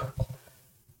it out.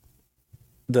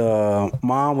 The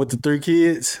mom with the 3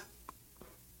 kids,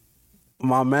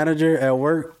 my manager at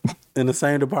work in the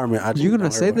same department. You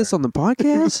gonna say this on the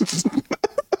podcast?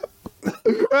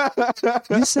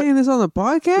 You saying this on the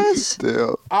podcast?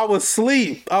 Damn. I was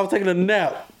asleep. I was taking a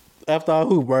nap after I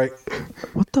hoop, right?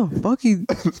 What the fuck?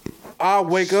 I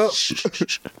wake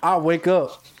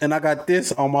up and I got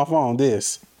this on my phone.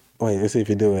 This. Wait, let's see if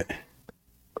you do it.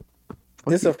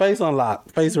 It's a face unlock,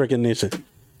 face recognition.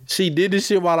 She did this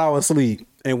shit while I was asleep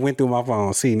and went through my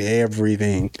phone, seen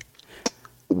everything.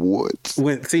 What?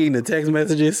 Seeing the text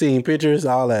messages, seeing pictures,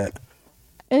 all that.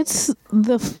 It's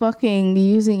the fucking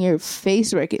using your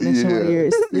face recognition when you're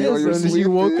Yo, you're As soon as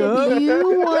you woke sleeping. up?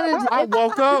 you wanted I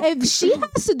woke up. if she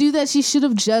has to do that, she should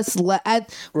have just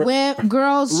when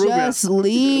girls Ruben, just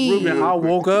leave. Ruben, I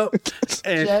woke up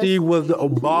and she was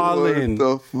balling.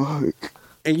 What the fuck?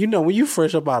 And you know, when you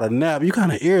fresh up out of nap, you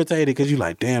kind of irritated because you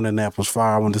like, damn, the nap was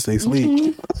fire. I want to stay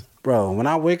asleep. Bro, when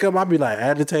I wake up, I be like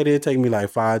agitated. It take me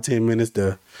like 5-10 minutes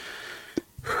to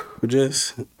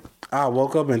just... I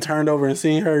woke up and turned over and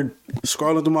seen her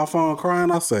scrolling through my phone crying.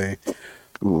 I say,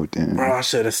 Oh, damn. bro, I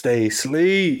should have stayed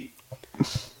asleep.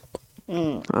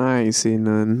 I ain't seen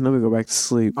none. Let me go back to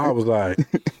sleep. I was like,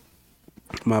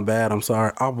 my bad, I'm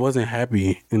sorry. I wasn't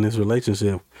happy in this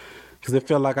relationship because it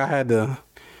felt like I had to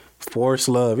force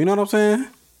love. You know what I'm saying?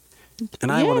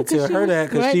 And I didn't Yeah, want to 'cause tell she her was that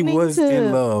because she threatening was in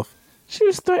to- love. She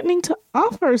was threatening to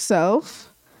off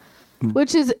herself,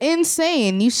 which is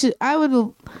insane. You should. I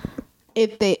would.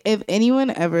 If anyone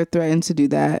ever threatened to do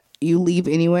that, you leave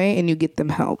anyway and you get them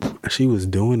help. She was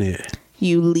doing it.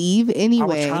 You leave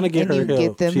anyway trying to get and her you help.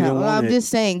 get them She didn't help. want I'm it. just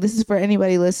saying, this is for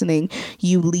anybody listening.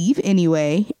 You leave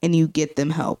anyway and you get them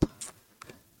help.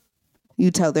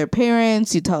 You tell their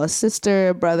parents, you tell a sister,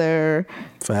 a brother,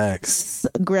 Facts.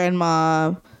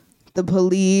 grandma, the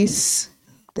police.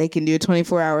 They can do a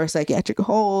 24-hour psychiatric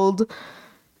hold.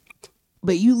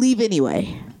 But you leave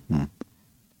anyway.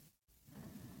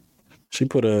 She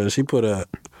put a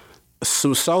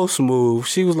so smooth.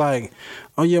 She was like,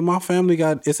 "Oh yeah, my family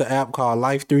got it's an app called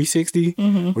Life 360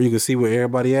 where you can see where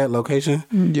everybody at location."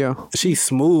 Yeah. She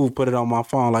smooth put it on my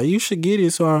phone like, "You should get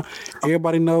it so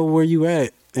everybody know where you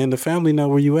at and the family know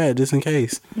where you at just in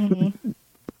case."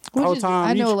 The whole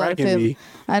time you tracking me.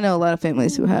 I know a lot of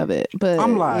families who have it, but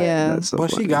I'm like, yeah, That's so but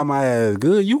funny. she got my ass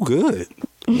good. You good?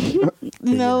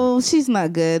 no, she's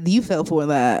not good. You fell for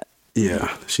that.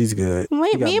 Yeah, she's good.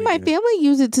 Wait, She got me and my good. family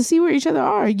use it to see where each other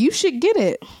are. You should get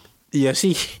it. Yeah,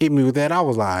 she hit me with that. I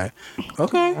was like,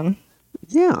 okay.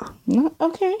 Yeah.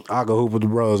 Okay. I'll go hoop with the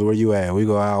bros. Where you at? We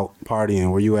go out partying.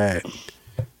 Where you at?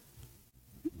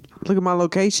 Look at my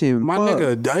location. My Fuck.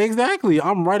 nigga, exactly.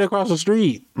 I'm right across the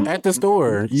street at the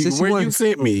store. Since you Where want- you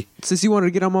sent me. Since you wanted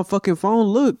to get on my fucking phone,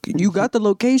 look, you got the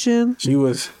location. She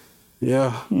was,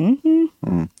 yeah,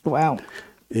 Wow.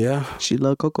 yeah. She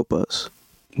love Cocoa Puffs.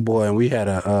 Boy, and we had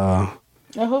a,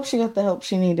 I hope she got the help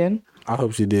she needed. I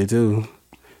hope she did too.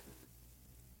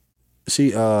 She,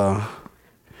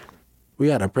 we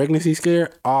had a pregnancy scare.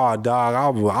 Oh, dog,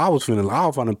 I was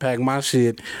finna pack my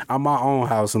shit out my own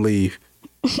house and leave.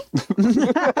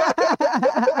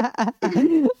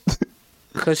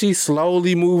 Cause she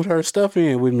slowly moved her stuff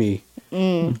in with me.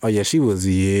 Oh yeah,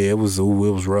 it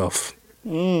was rough.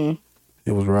 It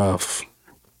was rough.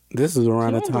 This is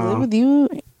around the I live time with you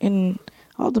and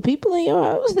all the people in your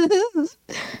house.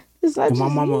 It's not and my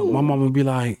just mama you. my mama be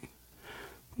like,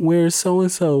 where's so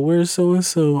and so? Where's so and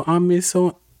so? I miss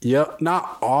so. Yep,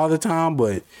 not all the time,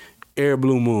 but every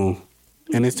blue moon,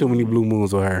 and there's too many blue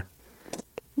moons with her.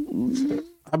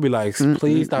 I'd be like,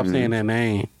 please stop saying that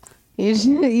name.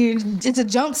 It's a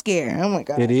jump scare. Oh my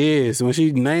god. It is. When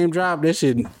she name drop that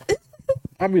shit,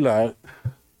 I be like,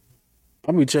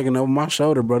 I be checking over my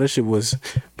shoulder, bro. That shit was,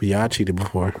 but yeah, I cheated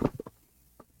before.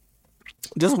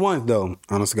 Just once though,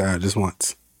 honest to God, just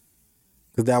once.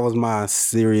 Because that was my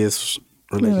serious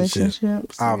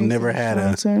relationship. I've never had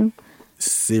a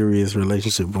serious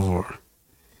relationship before.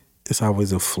 It's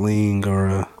always a fling or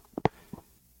a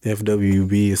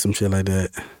FWB or some shit like that.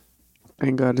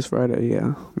 Thank God it's Friday.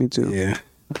 Yeah, me too. Yeah.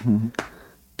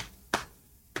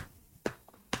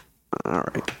 All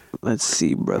right. Let's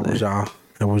see, brother.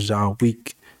 How was y'all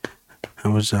week?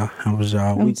 How was y'all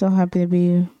I'm week? so happy to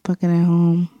be fucking at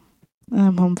home.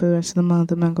 I'm home for the rest of the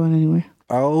month. I'm not going anywhere.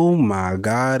 Oh my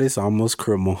God, it's almost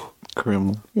criminal.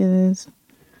 Criminal. It is.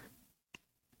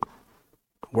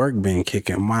 Work been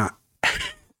kicking my.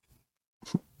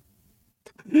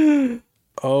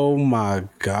 Oh my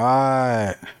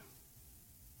God.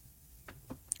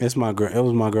 It was my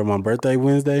grandma's birthday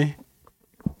Wednesday.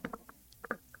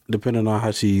 Depending on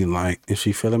how she if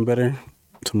she feeling better,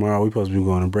 tomorrow we supposed to be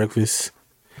going to breakfast.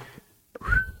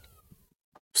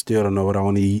 Still don't know what I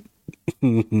want to eat.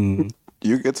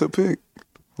 You get to pick,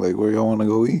 like, where y'all want to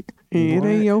go eat. It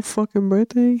ain't your fucking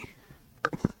birthday.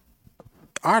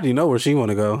 I already know where she want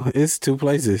to go. It's 2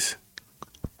 places.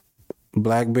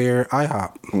 Black Bear,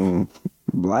 IHOP.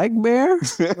 Black Bear?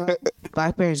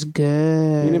 Black Bear's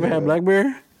good. You never had Black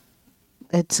Bear?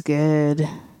 It's good.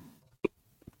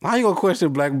 How you gonna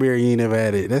question Black Bear? You ain't never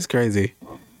had it. That's crazy.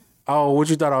 Oh, what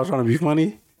you thought I was trying to be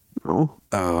funny? No.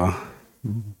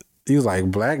 He was like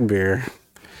Black Bear.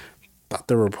 Thought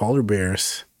there were polar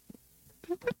bears.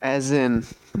 As in,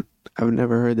 I've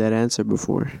never heard that answer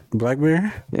before. Black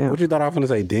Bear? Yeah. What you thought I was gonna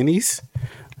say? Denny's?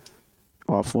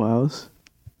 Waffle House.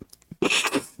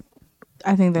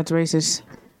 I think that's racist.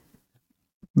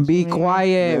 Be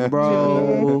quiet,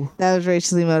 bro. That was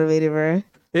racially motivated, bro.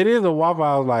 It is a Waffle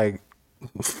House, like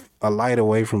a light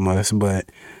away from us, but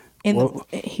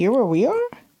Here where we are?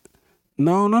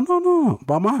 no.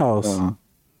 By my house.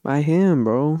 By him,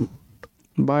 bro.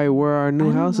 By where our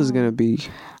new house is gonna be.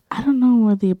 I don't know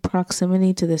where the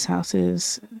proximity to this house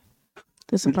is.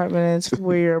 This apartment is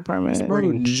where your apartment is. Bro,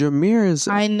 Jameer is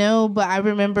I know, but I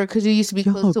remember because you used to be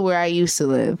close to where I used to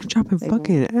live. dropping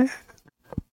fucking.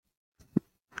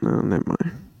 No, never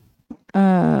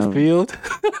mind. Field?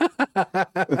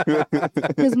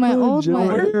 Because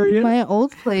my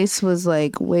old place was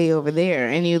like way over there,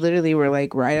 and you literally were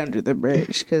like right under the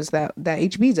bridge because that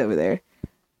HB's over there,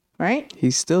 right?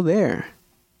 He's still there.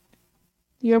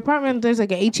 Your apartment, there's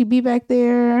like a HEB back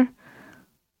there.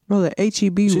 Bro, the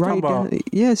HEB She right talking down. about-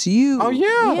 Yes, you. Oh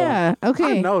yeah. Yeah.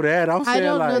 Okay. I know that. I'm saying I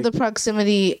don't know like the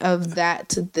proximity of that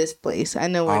to this place. I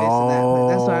know where it is to that place.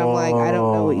 That's why I'm like, I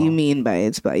don't know what you mean by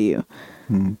it's by you.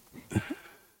 yeah.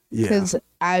 Because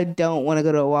I don't want to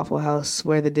go to a Waffle House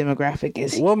where the demographic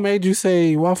is. What made you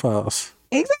say Waffle House?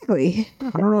 Exactly. I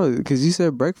don't know, because you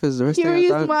said breakfast. The rest of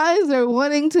Curious minds are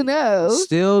wanting to know.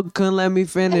 still couldn't let me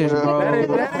finish, bro.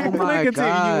 That Oh my clicking to you.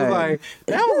 You was God. like,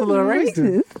 that was a little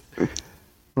racist.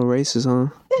 Well, racist,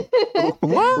 huh?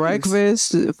 What?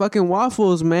 Breakfast, fucking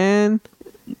waffles, man.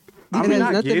 I It mean, has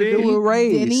I nothing get to it. do with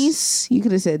race. Denny's? You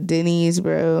could have said Denny's,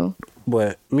 bro.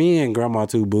 But me and Grandma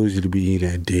too bougie to be eating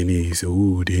at Denny's.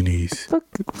 Ooh, Denny's.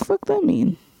 Fuck that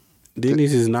mean?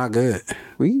 Denny's is not good.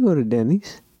 We can go to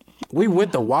Denny's. We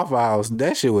went to Waffle House.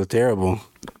 That shit was terrible.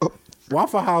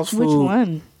 Waffle House food. Which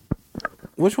one?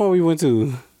 Which one we went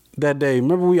to that day?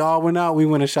 Remember we all went out? We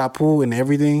went to shop pool and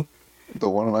everything. The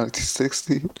one on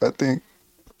 1960, I think.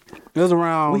 It was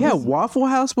around. We had Waffle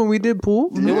House when we did pool.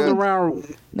 It was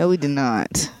around. No, we did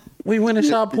not. We went to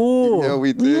shop pool. Yeah,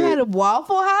 we We had did. a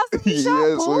Waffle House in Yes,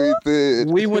 Shop we did.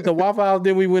 We went to Waffle House,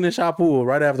 then we went to shop pool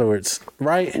right afterwards.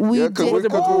 Right? We Yeah, 'cause did. we-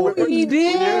 'cause we- Oh, we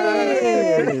did.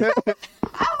 Yeah.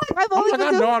 I've I'm only like, I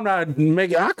been to- know I'm not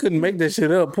making. I couldn't make that shit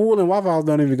up. Pool and Waffle House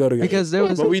don't even go together. Because there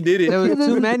was but we did it. there was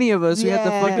too many of us. We had to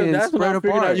Yeah. fucking That's when I spread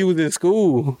figured out apart. you was in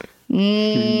school.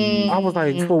 Mm. I was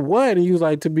like, for what? And you was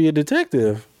like, to be a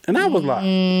detective. And I was like,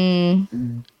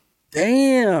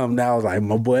 damn. Now I was like,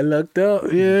 my boy looked up.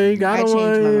 Yeah, he got I changed my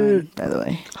one. mind, by the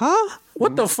way. Huh?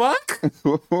 What the fuck?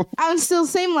 I'm still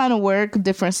same line of work,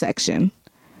 different section.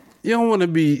 You don't want to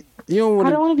be. You don't I want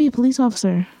don't to. want to be a police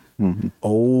officer.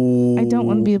 Oh. I don't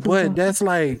wanna be a police But that's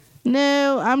like.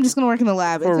 No, I'm just gonna work in the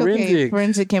lab. It's okay. Forensic.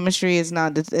 Forensic chemistry is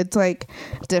not. It's like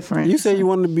different. You say you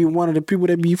want to be one of the people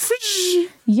that be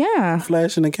Yeah,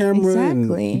 flashing the camera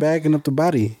Exactly. and bagging up the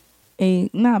body.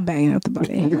 not banging up the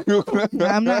body.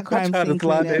 I'm not crime Trying to scene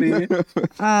slide that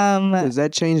cleaner. in. Does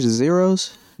that change the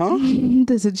zeros? Huh?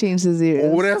 Does it change the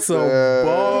zero? Oh, that's a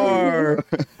bar.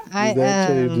 I That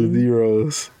changed the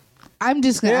zeros. I'm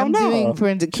just gonna. Hell I'm no. doing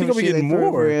forensic She gonna be chemistry getting like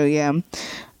for more. real. Yeah. In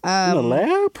the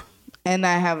lab? And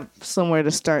I have somewhere to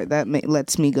start that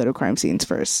lets me go to crime scenes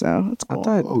first. So it's cool. I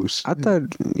thought, Oh, shit. I thought,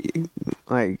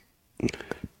 like,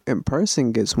 in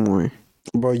person gets more.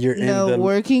 Bro, you're No, in the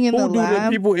working in who the do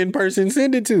lab. the people in person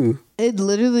send it to? It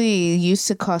literally used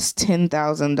to cost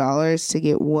 $10,000 to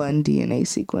get one DNA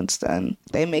sequence done.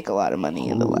 They make a lot of money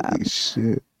in the lab. Holy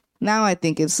shit. Now I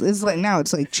think it's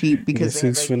like cheap because Guess they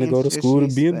have, it's like, finna go to school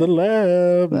to be in the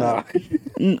lab. Nah.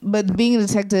 But being a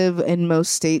detective in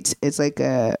most states, it's like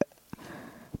a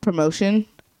promotion.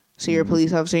 So you're a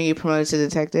police officer and you promoted to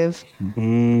detective.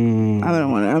 Mm. I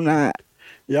don't want to. I'm not.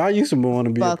 Yeah, I used to want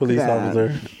to be a Fuck police that.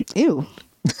 officer. Ew.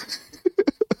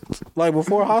 Like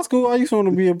before high school, I used to want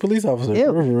to be a police officer. Ew.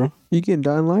 For real. You getting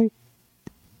done like?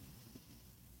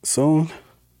 Soon.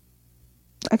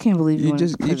 I can't believe you You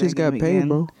just got paid, again.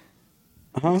 bro.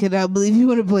 Huh? Cannot believe you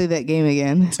want to play that game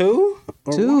again. 2?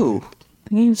 Or 2. The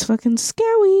game's fucking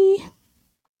scary.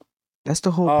 That's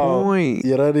the whole Oh, point.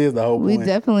 yeah, that is the whole We point.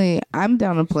 definitely. I'm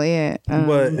down to play it.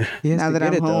 But He has now to that get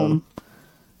I'm it, though. home,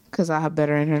 because I have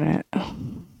better internet.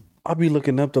 I'll be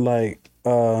looking up to like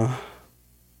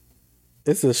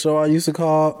it's a show I used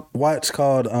to watch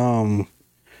called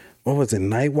what was it,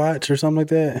 Night Watch or something like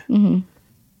that. Mm-hmm.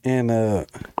 And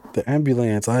the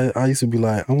ambulance, I used to be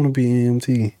like, I want to be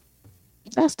EMT.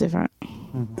 That's different.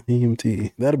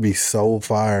 EMT, that'd be so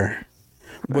fire.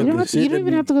 But You don't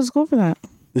even have to go to school for that.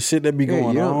 the shit that be Yeah,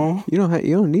 going on, you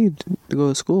don't need to go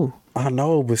to school. I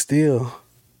know, but still,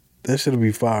 that should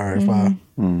be fire. If I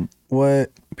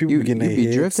what people You- be getting you their be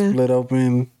heads drifting? split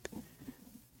open.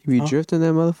 You be drifting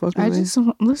that motherfucker. I man? just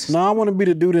don't listen. No, I want to be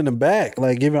the dude in the back,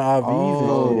 like giving IVs.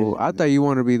 Oh, I thought you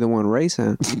wanted to be the one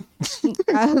racing.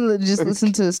 I just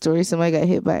listened to a story. Somebody got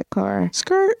hit by a car.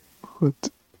 Skirt.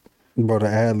 Bro, the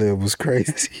ad lib was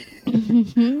crazy.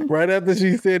 Right after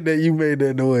she said that, you made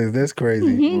that noise. That's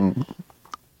crazy.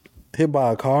 Hit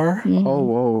by a car? Oh,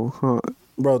 whoa. Huh.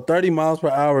 Bro, 30 miles per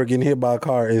hour getting hit by a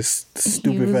car is He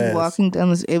stupid was fast. walking down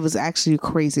this. It was actually a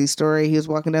crazy story. He was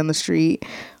walking down the street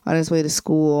on his way to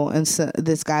school, and so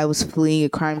this guy was fleeing a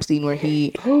crime scene where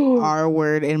he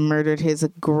R-word and murdered his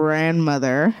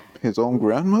grandmother. His own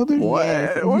grandmother?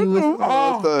 Yes, and he was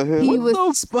What the hell? he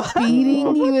was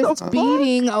speeding. He was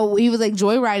speeding. Oh, he was like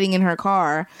joyriding in her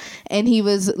car, and he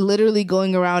was literally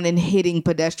going around and hitting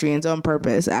pedestrians on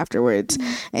purpose afterwards.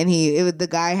 And the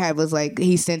guy was like,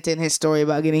 he sent in his story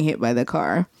about getting hit by the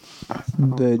car.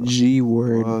 The G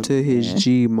word to his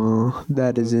G mom.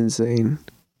 That is insane.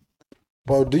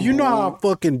 Bro, do you know how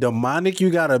fucking demonic you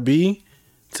gotta be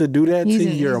to do that to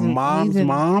your mom's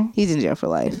mom? He's in jail for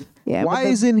life. Yeah. Why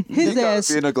but isn't his He gotta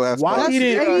ass? be in a glass Why box. he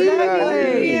didn't-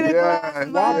 Yeah.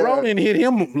 Why bro didn't hit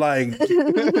him? Like,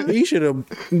 he should have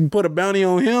put a bounty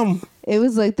on him. it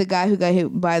was like the guy who got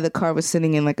hit by the car was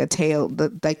sitting in like a tail,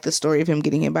 like the story of him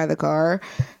getting hit by the car,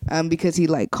 because he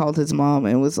like called his mom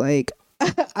and was like,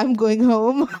 "I'm going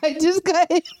home. I just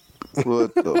got hit."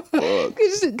 What the fuck?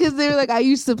 Because they were like, I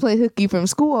used to play hooky from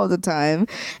school all the time,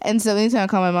 and so anytime I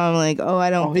call my mom, I'm like, "Oh, I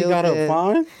don't Oh, he feel got good." a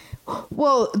fine?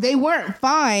 Well, they weren't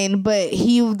fine, but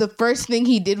the first thing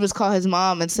he did was call his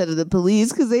mom instead of the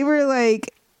police because they were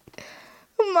like,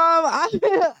 "Mom,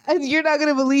 you're not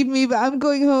gonna believe me, but I'm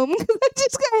going home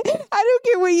because I don't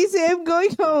care what you say. I'm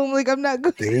going home. Like I'm not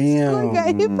going to school. I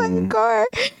got hit by a car."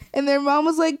 And their mom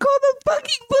was like, "Call the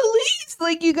fucking police!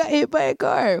 Like you got hit by a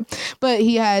car." But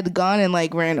he had gone and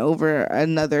like ran over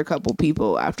another couple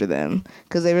people after them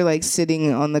because they were like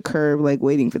sitting on the curb, like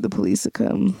waiting for the police to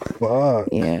come. Fuck.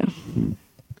 Yeah.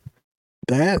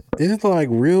 That is like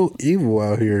real evil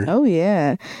out here. Oh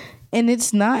yeah. And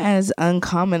it's not as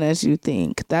uncommon as you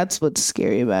think. That's what's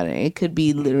scary about it. It could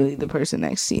be literally the person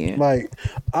next to you. Like,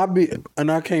 I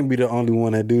can't be the only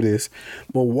one that do this,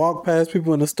 but walk past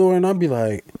people in the store and I'll be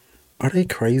like, are they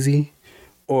crazy?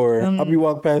 Or I'll be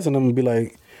walking past them and be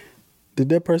like, did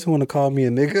that person want to call me a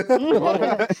nigga?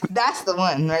 That's the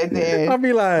one right there. I'll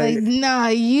be like, nah,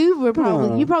 you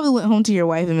probably went home to your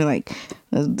wife and be like,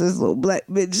 this little black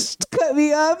bitch cut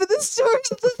me off at the store,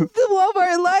 the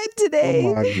Walmart line today.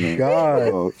 oh my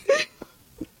God.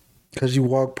 Because you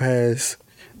walk past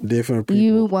different people.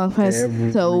 You walk past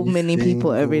so every many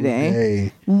people every single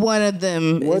day. One of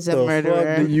them What is a the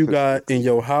murderer. fuck do you got in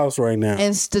your house right now?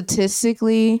 And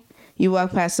statistically, you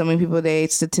walk past so many people a day,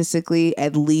 statistically,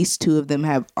 at least 2 of them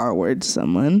have R-worded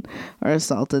someone or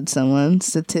assaulted someone.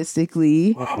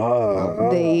 Statistically,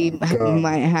 they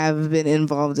might have been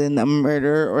involved in a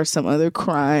murder or some other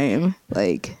crime.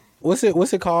 Like, What's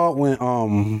it called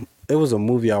when it was a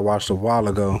movie I watched a while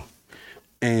ago,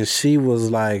 and she was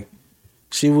like,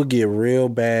 she would get real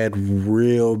bad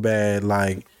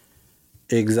like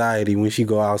anxiety when she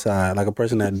go outside, like a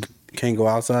person that can't go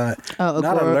outside.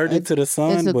 Not allergic to the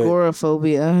sun, it's but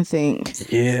agoraphobia, I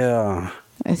think. yeah.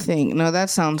 No, that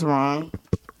sounds wrong.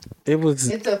 It was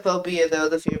It's a phobia though,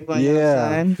 the fear of going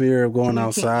yeah, outside. fear of going You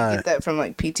outside. get that from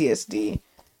like PTSD.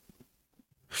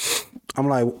 I'm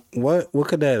like, what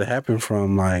could that happen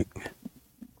from? Like,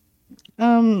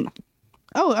 Oh,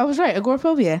 I was right.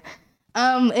 Agoraphobia.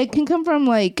 It can come from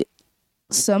like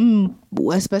some,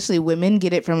 especially women,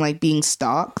 get it from like being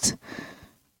stalked.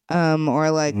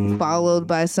 Or like followed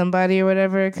by somebody or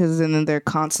whatever, because then they're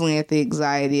constantly at the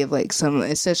anxiety of like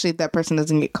especially if that person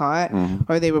doesn't get caught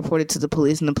or they report it to the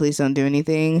police and the police don't do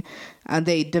anything.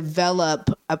 They develop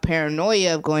a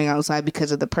paranoia of going outside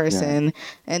because of the person,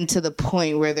 and to the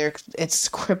point where it's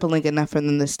crippling enough for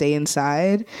them to stay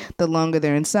inside. The longer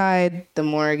they're inside, the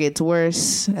more it gets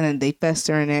worse, and then they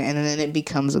fester in it, and then it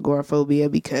becomes agoraphobia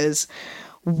because.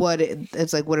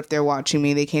 It's like, what if they're watching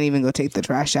me? They can't even go take the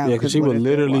trash out. yeah, because she what would if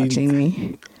they're literally watching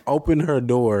me? open her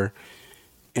door,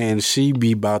 and she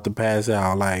be about to pass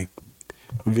out. Like,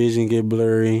 vision get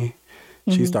blurry.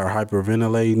 She start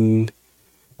hyperventilating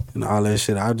and all that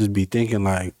shit. I'd just be thinking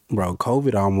like, bro,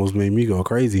 COVID almost made me go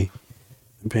crazy.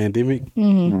 The pandemic.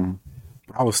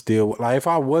 I was still like, if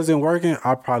I wasn't working,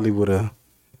 I probably would have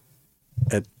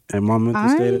at my mental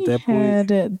state at that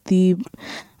point.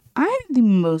 I had the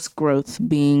most growth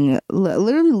being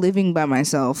literally living by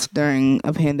myself during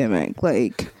a pandemic.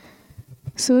 Like,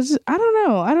 so it's I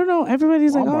don't know.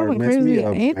 Everybody's like, Walmart oh, I'm messed me crazy.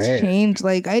 up It bad. changed.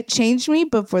 Like, it changed me,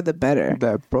 but for the better.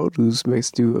 That produce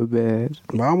makes you bad.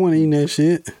 But I wasn't eating that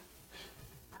shit.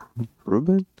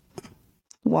 Ruben?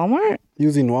 Walmart? You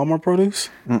was eating Walmart produce?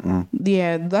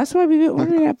 Yeah, that's why we been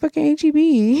ordering at fucking HEB.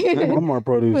 Walmart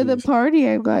produce. For the party,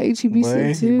 I got HEB Boy,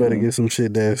 stuff too. you better get some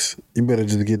shit you better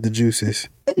just get the juices.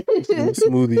 Some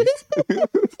smoothies.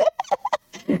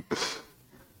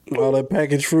 All that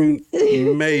packaged fruit,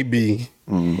 maybe.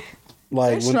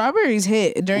 Like when strawberries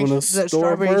hit during the the store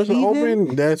strawberry first season.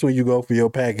 open, that's when you go for your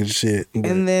packaged shit. But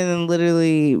And then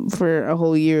literally for a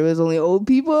whole year, it was only old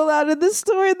people allowed in the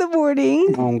store in the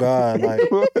morning. oh God, like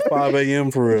 5 a.m.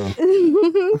 for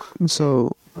real.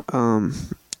 So,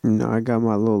 I got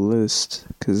my little list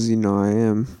because, I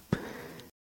am.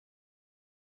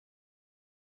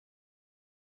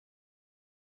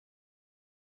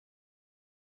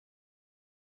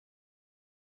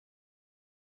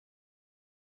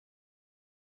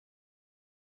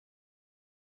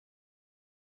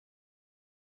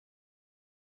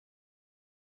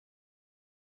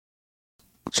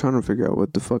 Trying to figure out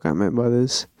what the fuck I meant by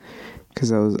this,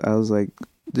 because I was like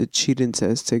the cheat and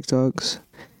test TikToks,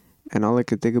 and all I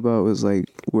could think about was like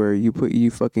where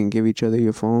you fucking give each other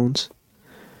your phones.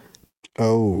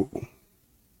 Oh,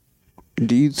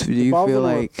 Do you If I was feel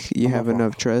in a- like you on my have phone.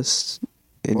 enough trust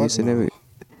in your What? significant?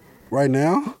 right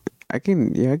now? I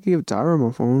can give Tyra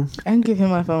my phone. I can give him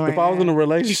my phone right If I was now. in a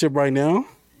relationship right now,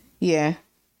 Yeah.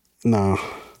 no.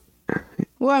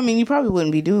 Well, I mean, you probably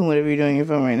wouldn't be doing whatever you're doing on your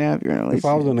phone right now if you're in a If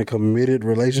I was relationship. in a committed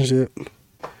relationship,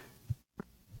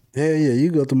 yeah, you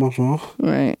go through my phone.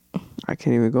 Right. I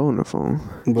can't even go on the phone.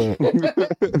 But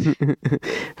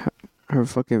Her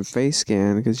fucking face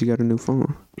scan because you got a new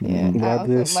phone. Yeah. But I I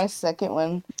also- just- my second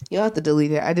one, you'll have to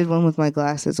delete it. I did one with my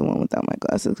glasses and one without my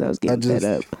glasses. I was getting fed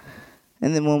up.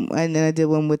 And then I did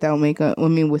one without makeup. I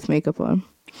mean, with makeup on.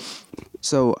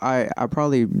 So I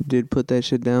probably did put that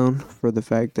shit down for the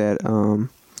fact that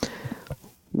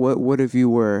what if you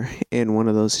were in one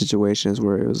of those situations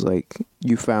where it was like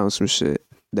you found some shit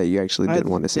that you actually didn't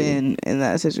want to see. Been in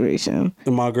that situation.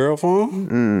 in my girl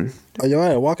phone, oh, yo,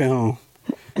 I walking home.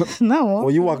 No.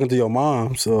 Well, you walking to your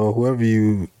mom, so whoever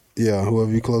you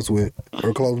close with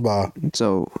or close by,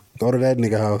 So go to that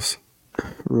nigga house.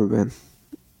 Ruben,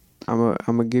 I'm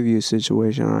gonna give you a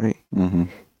situation, all right?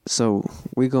 So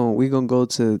we gonna go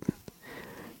to.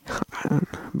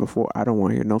 Before I don't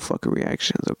want to hear no fucking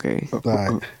reactions, okay?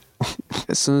 Like,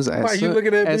 As soon as Why you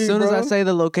looking at me, as bro? I say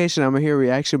the location, I'm gonna hear a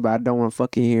reaction, but I don't want to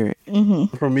fucking hear it.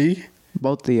 from me,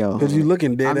 Both of y'all. cause you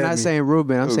looking dead I'm at not me. saying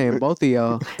Ruben. I'm saying both of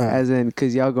y'all, as in,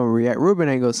 cause y'all gonna react. Ruben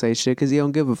ain't gonna say shit, cause he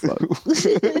don't give a fuck.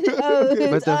 Oh,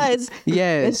 it's the- us.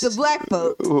 Yes. It's the black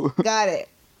folks. Got it.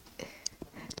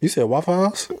 You said Waffle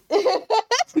House?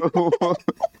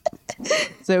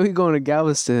 Say we going to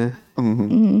Galveston,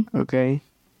 okay?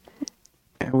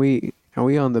 And we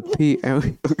on the P. And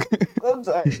we, I'm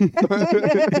sorry. I'm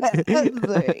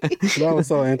sorry. That was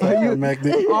so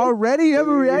anticlimactic. already you have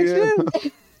a reaction?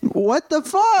 What the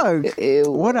fuck?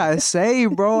 Ew. What I say,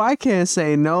 bro? I can't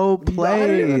say no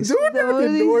place.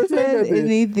 The door said nothing.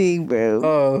 Anything,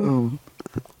 bro.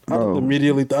 I just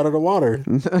immediately thought of the water.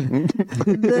 That's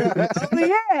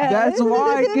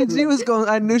why, cause she was going.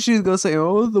 I knew she was gonna say,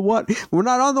 "Oh, the what? We're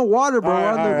not on the water, bro. All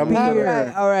right, We're on all the right,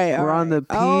 pier. All right. We're on the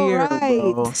pier, All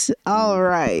right. bro. All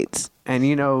right. And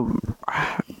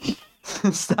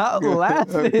Stop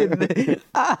laughing.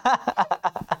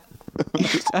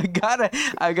 I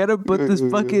gotta put this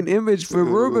fucking image for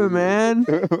Ruben, man.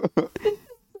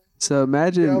 So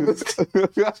imagine. Because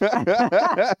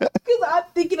I'm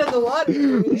thinking of the water.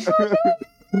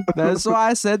 That's why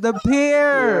I said the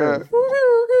pier.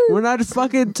 Yeah. We're not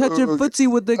fucking touching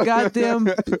footsie with the goddamn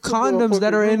condoms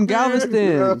that are in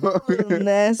Galveston.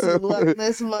 Nasty Loch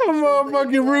Ness Come monster. on,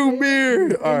 fucking root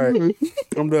beer. All right,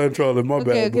 I'm done trolling. My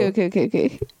bad. bro.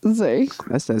 Okay. Sorry.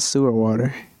 That's that sewer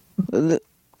water.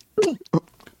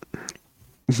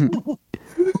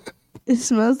 It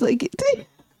smells like it.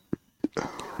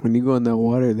 When you go in that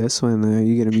water, that's when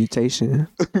you get a mutation.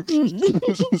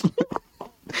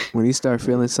 When you start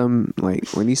feeling some, like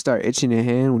when you start itching your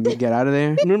hand when you get out of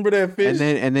there, Remember that fish?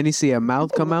 and then you see a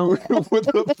mouth come out. With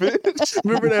the fish.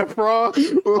 Remember that frog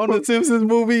on the Simpsons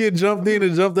movie? It jumped in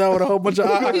and jumped out with a whole bunch of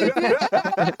eyes.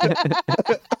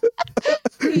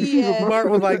 Yeah. Mark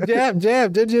was like, jab. All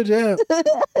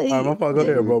right, my fault. Go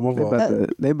ahead, bro. My fault.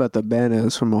 They about to ban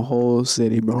us from a whole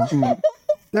city, bro.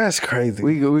 That's crazy.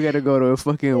 We gotta go to a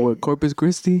fucking Corpus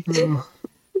Christi.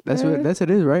 That's what it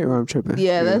is, right? Or I'm tripping.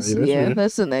 Yeah, that's right.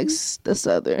 that's the next. That's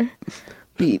the other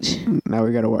beach. Now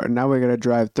we gotta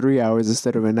drive 3 hours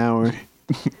instead of an hour.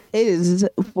 It is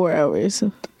 4 hours.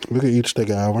 We could each take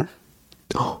an hour.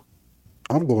 Oh,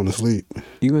 I'm going to sleep.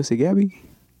 you gonna see Gabby?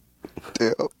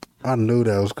 Damn. I knew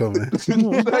that was coming. So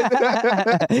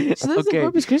that's in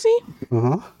Corpus Christi.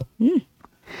 Uh huh.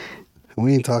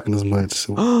 We ain't talking as much.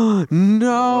 So.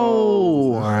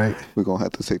 No. All right. We're going to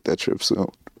have to take that trip soon.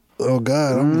 Oh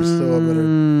God, I'm still up at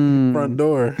her front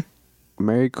door.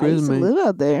 Merry I used to Christmas. live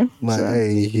out there. Like,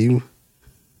 hey, you.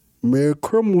 Merry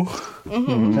Christmas.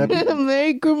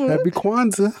 Merry Christmas. Happy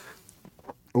Kwanzaa.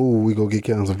 Oh, we go get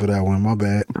canceled for that one. My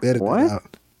bad. Edit What? that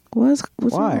out. What's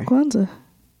Why? wrong with Kwanzaa?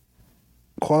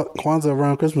 Kwanzaa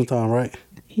around Christmas time, right?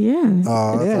 Yeah,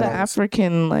 Oh, it's yeah. the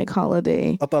African like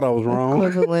holiday I thought I was wrong.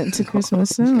 equivalent to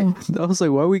Christmas. No. I was like,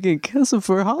 why we getting canceled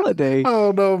for a holiday?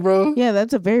 Oh no, bro. Yeah,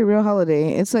 that's a very real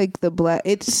holiday. It's like the black.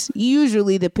 It's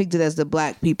usually depicted as the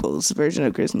black people's version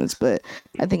of Christmas, but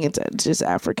I think it's just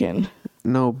African.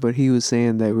 No, but he was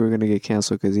saying that we were gonna get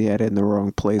canceled because he had it in the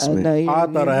wrong placement. No, you're I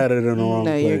thought I had it in the wrong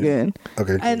No, place. you're good.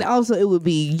 Okay. And also, it would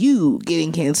be you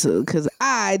getting canceled because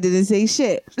I didn't say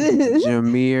shit.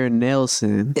 Jameer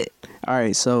Nelson. All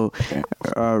right, so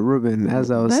Ruben,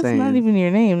 as I was That's saying, not even your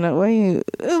name. Not why you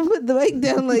put the mic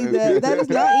down like that. That is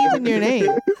not even your name.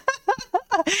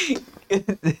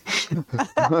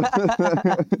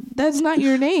 That's not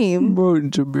your name. bro,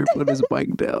 Jameer put his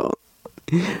mic down.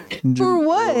 For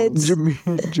what?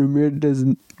 Jameer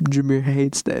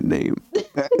hates that name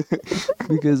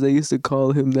because they used to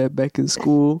call him that back in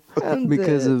school I'm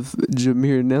because dead. of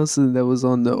Jameer Nelson that was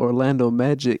on the Orlando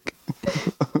Magic.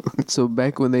 So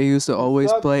back when they used to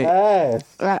always play, Ass.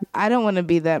 I don't want to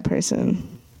be that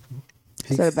person.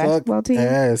 He Is that a basketball sucked team?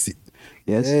 Ass.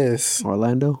 yes, Yes.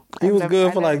 Orlando, He was good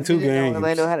I for never like 2 didn't know games.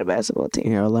 Orlando had a basketball team.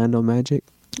 yeah, Orlando Magic.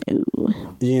 Ooh,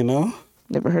 You know?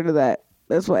 never heard of that.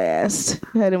 That's why I asked.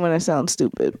 I didn't want to sound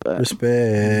stupid, but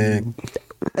Respect.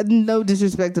 no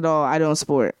disrespect at all. I don't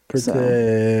sport. So.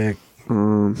 Protect.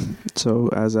 So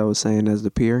as I was saying, as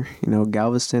the pier,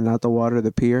 Galveston out the water,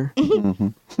 the pier.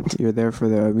 You're there for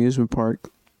the amusement park,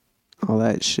 all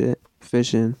that shit,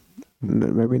 fishing,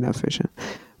 maybe not fishing,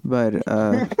 but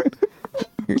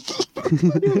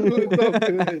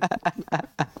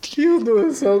You was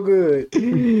doing so good.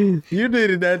 You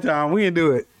did it that time. We didn't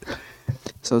do it.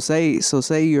 so say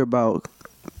you're about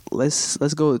let's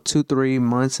go 2-3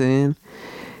 months in.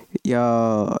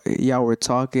 Y'all were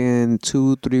talking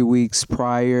 2-3 weeks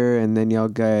prior, and then y'all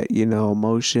got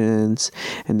emotions,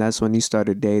 and that's when you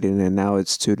started dating, and now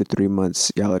it's 2 to 3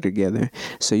 months y'all are together.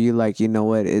 So you like, you know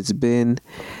what, it's been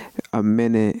a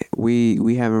minute.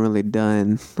 We haven't really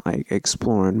done like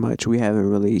exploring much. We haven't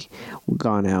really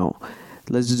gone out.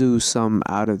 Let's do some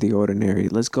out of the ordinary.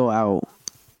 Let's go out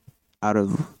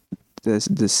of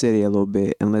the city a little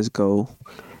bit, and let's go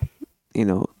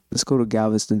let's go to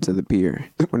Galveston to the pier.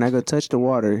 We're not gonna touch the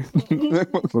water. We're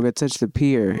gonna touch the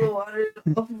pier.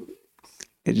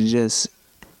 We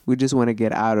just want to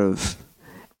get out of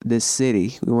this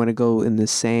city. We want to go in the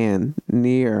sand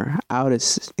near out of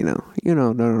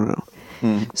no.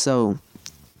 So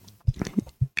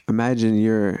imagine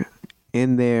you're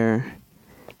in there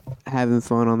having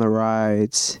fun on the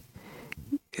rides.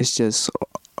 It's just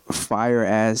fire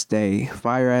ass date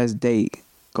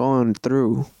going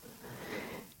through.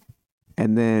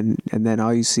 And then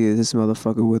all you see is this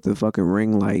motherfucker with a fucking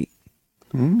ring light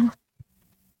and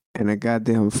a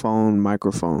goddamn phone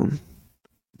microphone.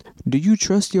 Do you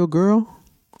trust your girl?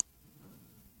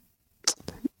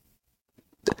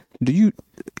 Do you?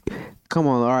 Come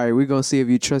on. All right, we're gonna see if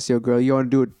you trust your girl. You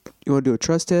want to do it? You want to do a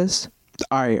trust test?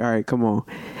 All right. Come on.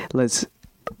 Let's.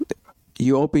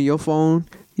 You open your phone.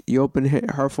 You open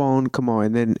her phone. Come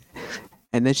on, and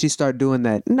then she start doing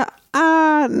that. Nah.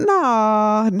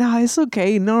 It's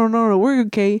okay. No, we're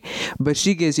okay. But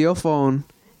she gets your phone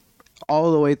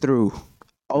all the way through,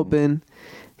 open,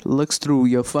 looks through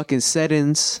your fucking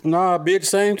settings. Nah, bitch.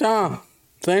 Same time.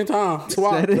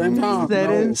 Swap. Same time.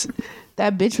 Settings. No.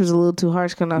 That bitch was a little too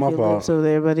harsh coming off My your fault. lips over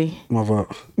there, buddy. My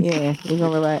fault. Yeah, we're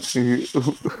gonna relax. You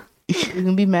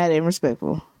can be mad and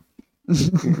respectful.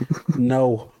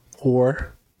 No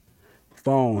whore.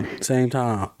 Phone. Same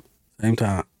time.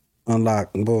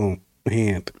 Unlock. Boom.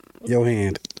 Hand. Your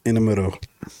hand in the middle.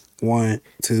 1,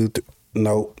 2, 3.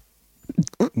 Nope.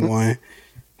 1,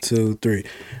 2, 3.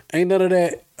 Ain't none of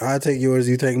that. I take yours,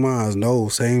 you take mine. No,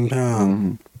 same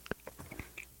time.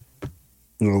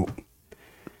 Nope.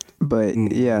 But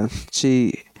yeah,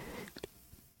 she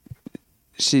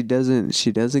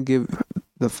doesn't give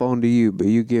the phone to you, but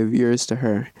you give yours to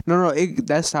her. No,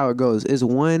 that's how it goes. It's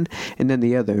one and then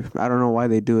the other. I don't know why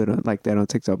they do it like that on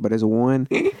TikTok, but it's one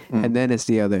and then it's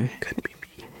the other. Could be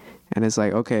me. And it's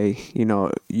like, okay,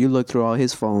 you look through all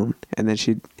his phone, and then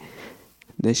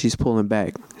she's pulling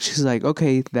back. She's like,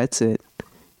 okay, that's it.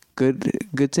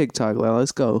 Good TikTok. Well,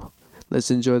 let's go. Let's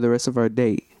enjoy the rest of our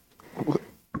date.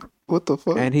 What the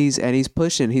fuck? And he's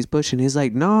pushing. He's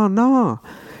like, no,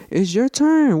 it's your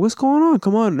turn. What's going on?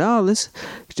 Come on, now let's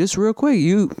just real quick.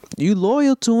 You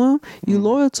loyal to him.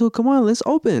 Come on, let's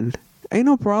open. Ain't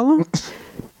no problem.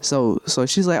 So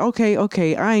she's like,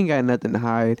 okay, I ain't got nothing to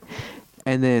hide.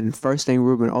 And then first thing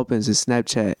Ruben opens is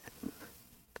Snapchat.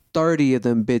 30 of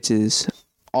them bitches,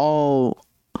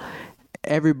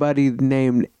 everybody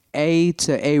named A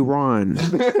to Aaron,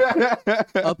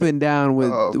 up and down with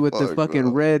the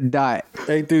fucking red dot,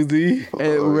 A through Z.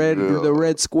 the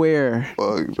red square.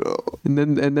 Fuck no.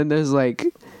 And then there's like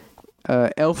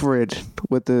Alfred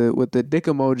with the dick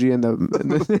emoji and the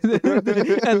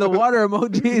and the water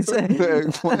emoji.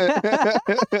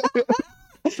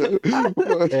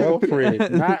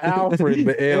 Alfred, not Alfred,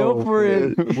 but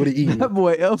Alfred. What he eating? That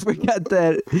boy Alfred got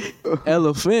that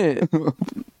elephant.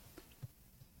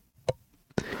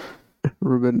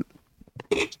 Ruben,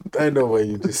 Ain't no way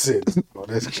you just said that. Oh,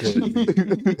 that's crazy.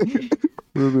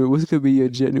 Ruben, what could be your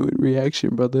genuine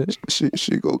reaction, brother? She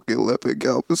go get left at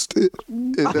Galveston.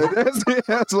 And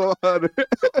that's all her.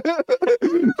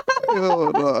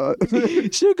 Hell no.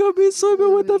 She gonna be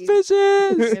swimming with the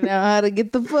fishes. You know how to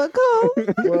get the fuck home.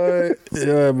 What?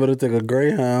 Yeah, I better take a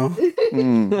Greyhound.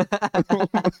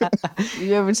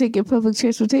 You ever taken public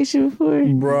transportation before?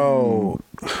 Bro.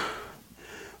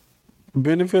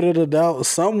 Benefit of the doubt,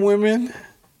 some women,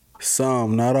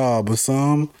 not all, but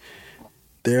some,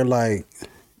 they're like,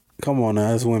 come on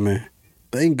now, it's women.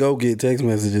 They can go get text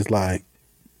messages like,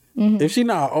 if she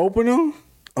not opening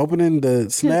the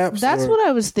snaps. That's what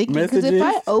I was thinking. Because if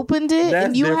I opened it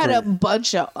and you had a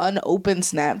bunch of unopened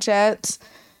Snapchats,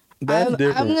 that's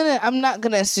different. I'm not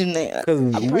gonna assume that.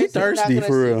 Because we thirsty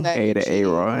for real. A to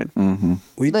Aaron. Mm-hmm.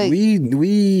 We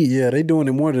they doing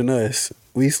it more than us.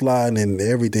 We sliding in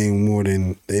everything more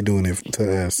than they doing it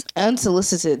to us.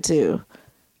 Unsolicited too.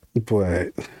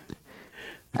 But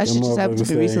I should just happen to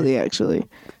be recently, actually.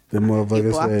 The motherfuckers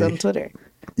Get blocked say, on Twitter.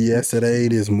 Yesterday,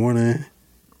 this morning,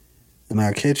 and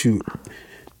I catch you.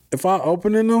 If I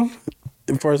opening them,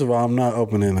 first of all, I'm not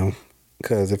opening them.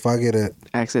 Because if I get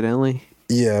accidentally?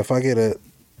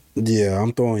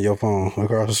 I'm throwing your phone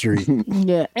across the street.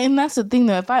 Yeah, and that's the thing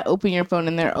though. If I open your phone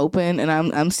and they're open, and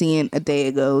I'm seeing a day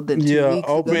ago, then 2 weeks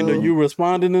open. ago, Are you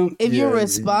responding to them? if you're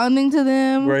responding to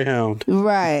them, Greyhound,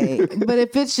 right? But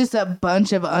if it's just a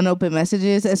bunch of unopened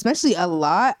messages, especially a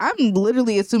lot, I'm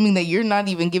literally assuming that you're not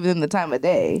even giving them the time of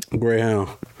day. Greyhound.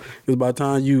 Because by the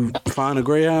time you find a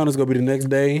Greyhound, it's gonna be the next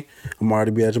day. I'm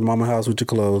already be at your mama's house with your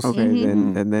clothes. Okay,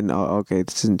 then okay.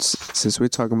 Since we're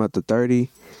talking about the 30.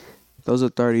 Those are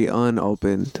 30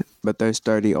 unopened, but there's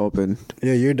 30 open.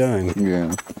 Yeah, you're done.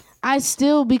 Yeah. I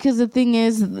still, because the thing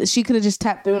is, she could have just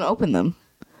tapped through and opened them.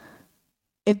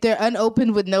 If they're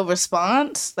unopened with no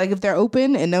response, like if they're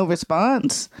open and no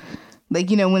response, like,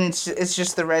 when it's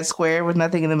just the red square with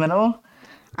nothing in the middle,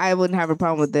 I wouldn't have a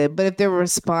problem with it. But if there were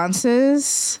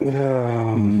responses,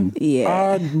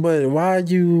 yeah. But why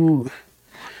you?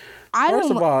 I First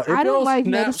of all, if I don't your like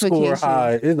snap score notifications.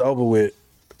 high, it's over with.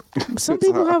 Some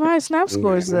people have high snap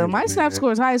scores though. My snap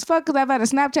score is high as fuck because I've had a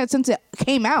Snapchat since it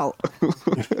came out.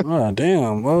 Oh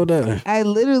damn! What was that? I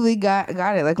literally got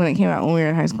it like when it came out when we were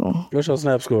in high school. What's your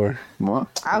snap score?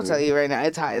 What? I'll tell you right now,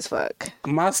 it's high as fuck.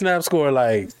 My snap score,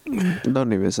 like,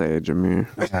 Don't even say it, Jameer.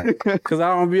 cause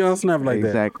I don't be on Snap like that.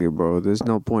 Exactly, bro. There's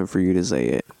no point for you to say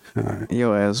it.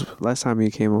 Yo, ass. Last time you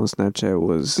came on Snapchat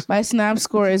was My snap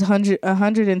score is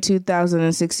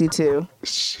 102,062.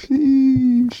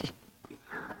 Sheesh.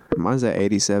 mine's at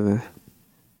 87.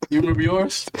 You remember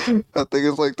yours? I think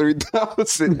it's like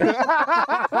 3,000.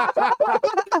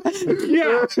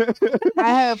 Yeah.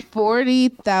 I have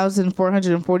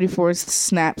 40,444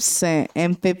 snaps sent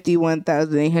and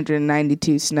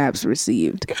 51,892 snaps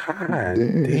received. God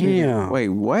damn. Wait,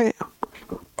 what?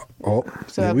 Oh,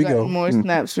 So here I've we got go. more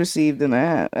snaps received than I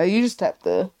have. You just tap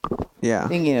the Yeah.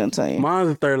 thing, you don't tell you.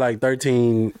 Mine's like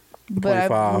 13. But I've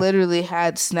 25. literally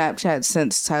had Snapchat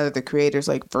since Tyler the Creator's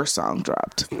first song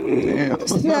dropped. Damn.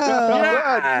 So,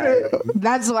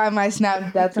 that's why my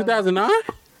Snap. That's 2009?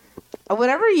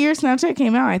 whatever year Snapchat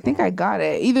came out. I think I got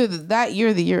it either that year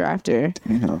or the year after.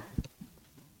 Yeah.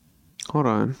 Hold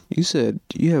on. You said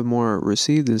you have more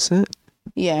received than sent?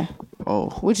 Yeah, Oh.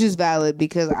 which is valid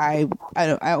because I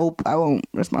won't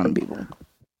respond to people.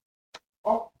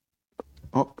 Oh.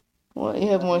 Well, you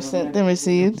have more sent than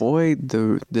received. Boy,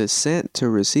 the sent to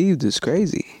received is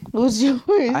crazy. What's yours?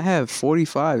 I have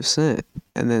 45 sent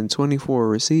and then 24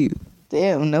 received.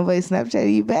 Damn, nobody's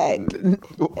Snapchatting you back.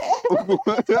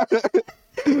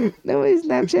 Nobody's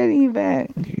Snapchatting you back.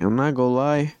 I'm not gonna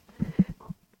lie.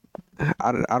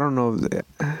 I don't know if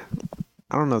I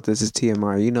don't know if this is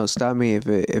TMI. You know, stop me if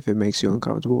it makes you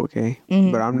uncomfortable, okay?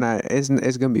 Mm-hmm. But I'm not. It's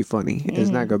gonna be funny. It's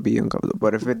not gonna be uncomfortable.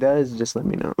 But if it does, just let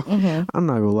me know. Mm-hmm. I'm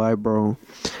not gonna lie, bro.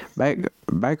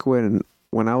 Back when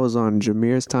I was on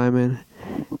Jameer's timing,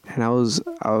 and I was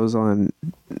on,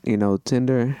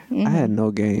 Tinder. I had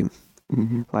no game.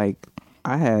 Like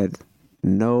I had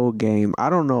no game. I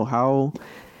don't know how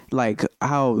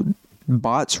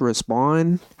bots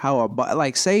respond, how a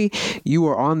bot, say you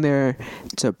were on there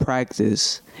to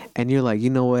practice and you're like, you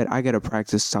know what, I gotta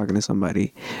practice talking to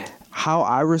somebody. How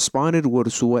I responded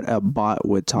was what a bot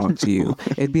would talk to you.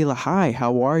 It'd be like, hi,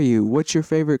 how are you, what's your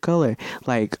favorite color?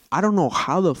 Like, I don't know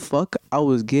how the fuck I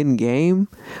was getting game,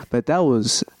 but that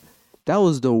was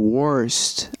the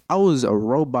worst. I was a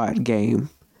robot game.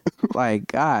 Like,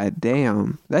 god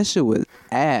damn, that shit was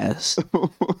ass.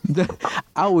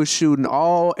 I was shooting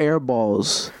all air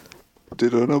balls.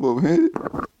 Did none of them hit?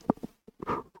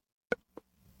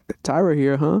 Tyra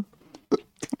here, huh?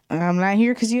 I'm not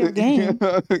here because you have game.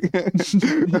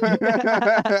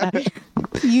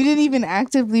 You didn't even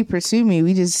actively pursue me.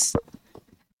 We just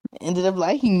ended up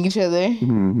liking each other.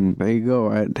 There you go.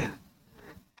 Right.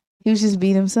 He was just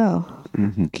being himself.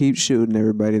 Keep shooting,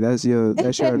 everybody. That's your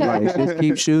advice. Just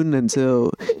keep shooting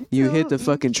until you hit the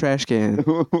fucking trash can.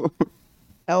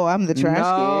 Oh, I'm the trash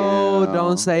No,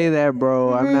 don't say that,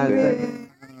 bro. I'm not.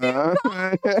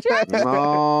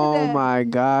 Oh my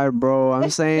god, bro! I'm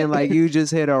saying like you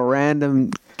just hit a random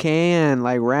can,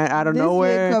 like out of This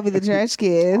nowhere. man called me the trash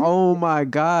can. Oh my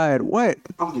god, what?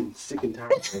 I'm getting sick and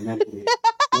tired of that.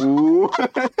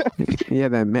 Yeah,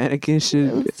 that mannequin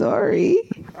shit. I'm sorry.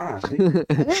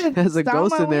 There's a Stop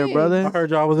ghost my in there, wig. I brother. heard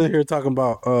y'all was in here talking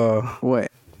about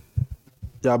What?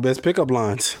 y'all best pickup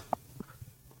lines.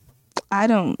 I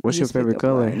don't. What's your use favorite pickup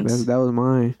color? lines. That was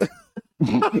mine.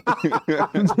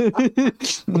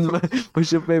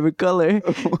 What's your favorite color?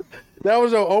 That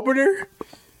was your opener?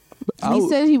 He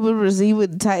said he would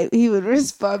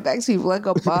respond back to you like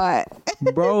a bot.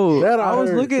 Bro, That I I was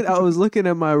heard. looking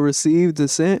at my received to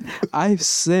sent. I've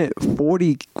sent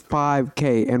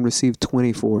 45K and received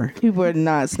 24. People are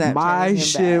not Snapchatting My him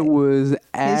shit back. was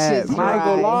at shit's I ain't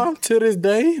gonna lie, to this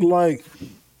day, like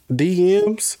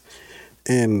DMs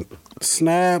and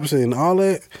snaps and all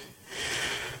that,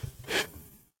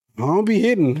 I don't be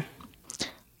hitting.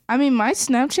 I mean, my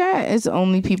Snapchat is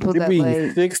only people It that be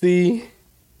like.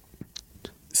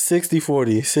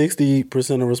 60-40.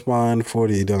 60% respond,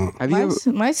 40 don't. Have you My, ever,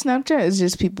 my Snapchat is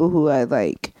just people who I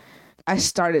like. I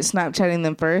started Snapchatting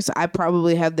them first. I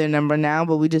probably have their number now,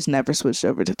 but we just never switched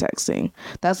over to texting.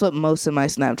 That's what most of my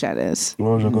Snapchat is.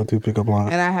 What was your go-to pickup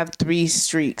line? And I have 3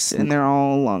 streaks, and they're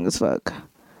all long as fuck.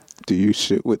 Do you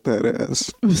shit with that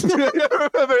ass?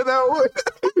 Remember that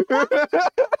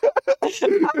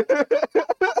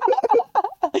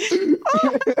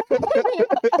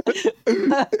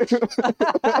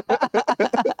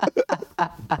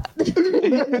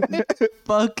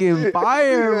fucking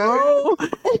fire, bro?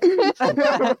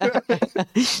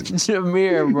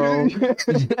 Jameer, bro.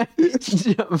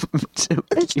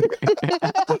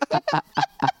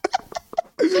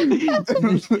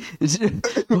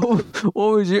 What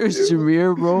was yours,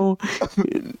 Jameer, bro?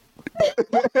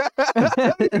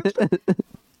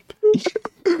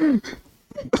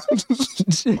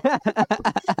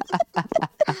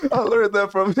 I learned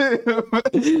that from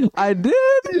him. I did.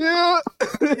 Yeah.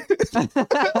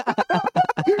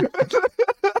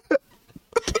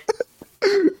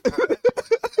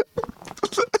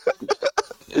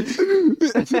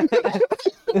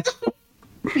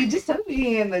 You just told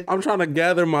me in the. I'm trying to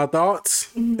gather my thoughts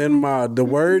and the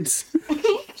words.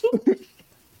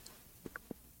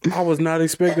 I was not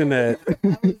expecting that.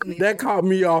 That caught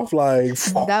me off like.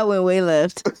 That went way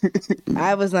left.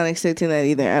 I was not expecting that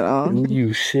either at all.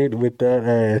 You shit with that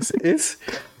ass.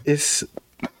 It's.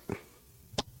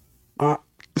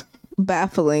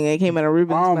 Baffling. It came out of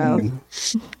Ruben's mouth.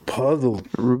 Puzzled.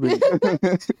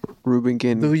 Ruben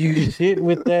can. Do you shit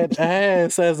with that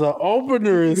ass as an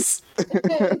opener?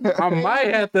 I might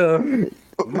have to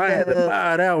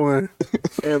buy that one.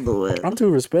 I'm too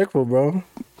respectful, bro.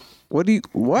 What?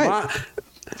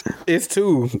 It's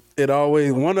two.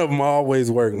 One of them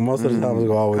always work. Most of the time,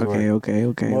 it'll always work. Okay.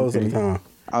 Most of the time.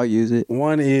 I'll use it.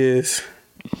 One is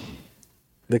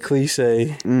the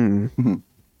cliche,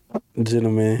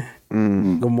 gentleman. Good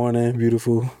morning,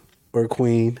 beautiful, or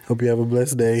queen. Hope you have a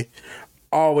blessed day.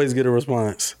 Always get a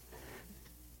response.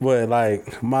 But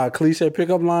like my cliche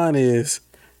pickup line is,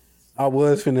 I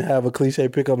was finna have a cliche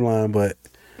pickup line, but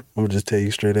I'm gonna just tell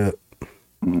you straight up,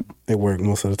 it worked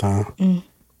most of the time.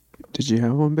 Did you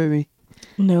have one, baby?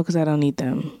 No, because I don't need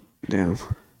them. Damn.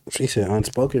 She said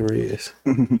unspoken Riz.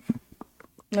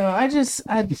 No,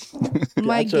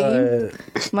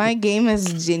 my game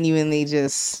is genuinely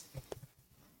just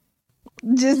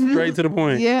Straight to the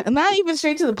point. Yeah, not even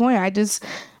straight to the point. I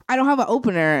don't have an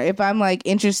opener. If I'm like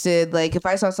interested, like if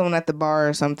I saw someone at the bar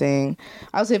or something,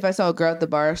 I would say if I saw a girl at the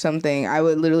bar or something, I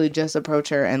would literally just approach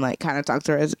her and like kind of talk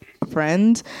to her as a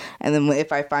friend. And then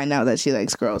if I find out that she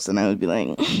likes girls, then I would be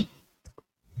like,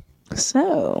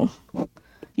 so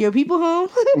your people home?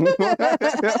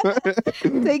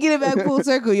 Taking it back full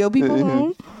circle. Your people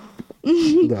home?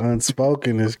 The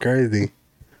unspoken is crazy.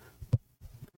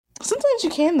 Sometimes you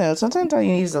can though. Sometimes all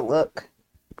you need is a look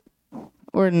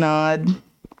or nod.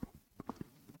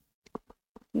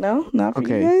 No, not for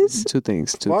you guys. Two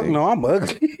things. Fuck no, I'm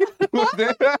ugly.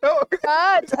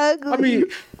 It's ugly. I mean,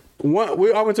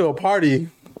 I went to a party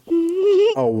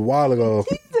a while ago,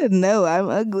 No, I'm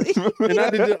ugly. and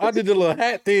I did the little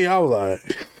hat thing. I was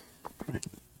like,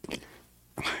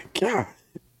 God.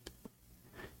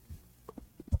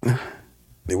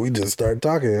 Then we just started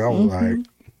talking. I was like,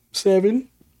 7.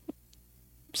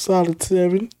 Solid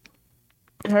 7.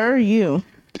 Her or you?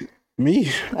 Me.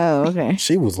 Oh, okay.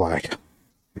 She was like,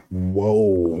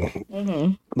 whoa.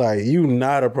 Like, you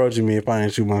not approaching me if I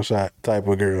ain't shoot my shot type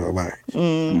of girl. Like,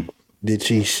 did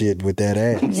she shit with that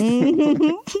ass?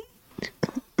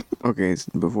 Okay,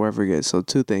 before I forget, so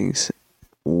two things.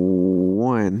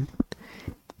 One,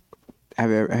 have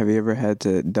you ever had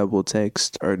to double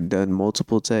text or done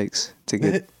multiple texts to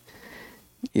get,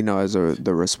 as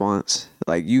the response?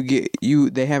 Like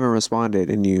they haven't responded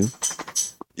and you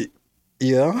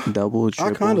Yeah. double, I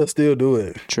triple, kind of still do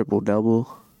it. triple,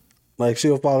 double. Like,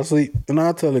 she'll fall asleep, and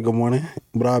I'll tell her good morning,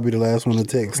 but I'll be the last one to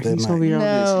text that He's over night. here on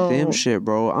No. this damn shit,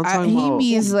 bro. I'm talking He about.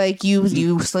 means like you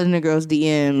slid in a girl's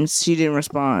DMs. She didn't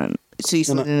respond. So you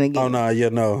slid in again. Oh, nah, yeah,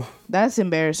 no. That's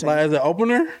embarrassing. Like, as an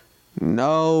opener?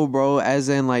 No, bro. As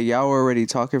in, like, y'all were already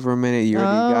talking for a minute. You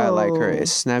already got like her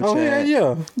Snapchat. Oh,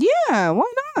 yeah. Yeah, why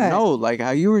not? No, like how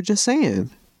you were just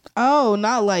saying. Oh,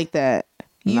 not like that.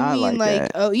 You Not mean like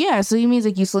that. oh yeah, so you means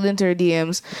like you slid into her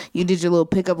DMs, you did your little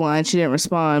pickup line, she didn't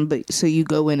respond, but so you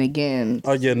go in again.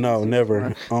 Oh, yeah, no,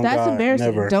 never. On That's God, embarrassing.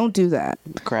 never. Don't do that.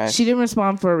 Crash. She didn't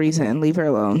respond for a reason. Leave her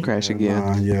alone. Crash again.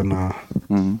 Nah, yeah, nah.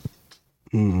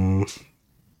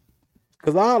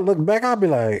 Because I'll look back, I'll be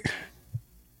like,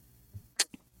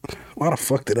 why the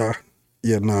fuck did I?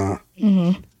 Yeah, nah.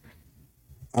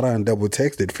 I done double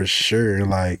texted for sure.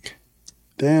 Like,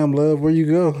 damn, love, where you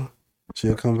go?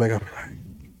 She'll come back, I'll be like,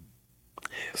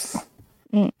 yes.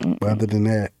 But other than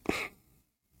that,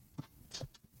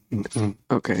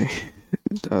 Okay.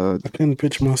 I couldn't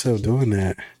picture myself doing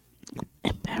that.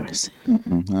 Embarrassing.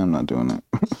 I'm not doing it.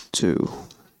 2.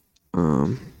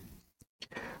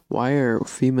 Why are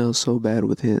females so bad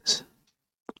with hints?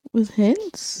 With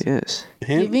hints? Yes.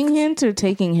 Hint? Giving hints or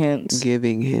taking hints?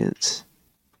 Giving hints.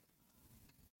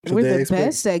 We're they the expect-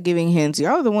 best at giving hints.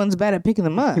 Y'all are the ones bad at picking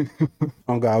them up.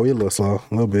 Oh, God, we a little slow,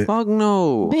 a little bit. Fuck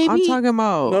no. Baby. I'm talking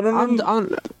about. No.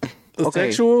 Okay.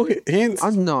 Sexual hints?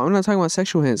 I'm not talking about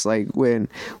sexual hints. Like when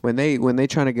they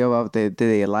trying to go out that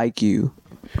they like you.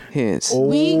 hints.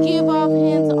 We give off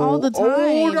hints all the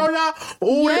time.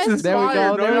 This is There we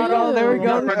fire. go. There we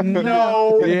go.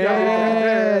 No.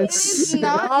 Yes. It's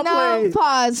not. No,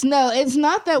 pause. No, it's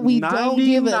not that we don't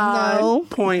give it. No,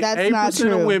 that's not 99.8%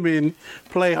 true. of women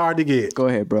play hard to get. Go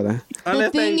ahead, brother.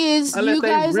 The thing is, you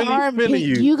guys aren't.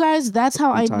 You guys. That's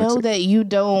how I know toxic. that you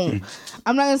don't.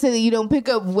 I'm not gonna say that you don't pick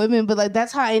up women, but like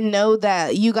that's how I know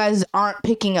that you guys aren't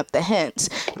picking up the hints,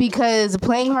 because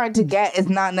playing hard to get is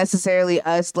not necessarily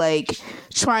us like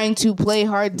trying to play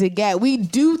hard to get. We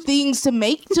do things to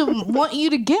want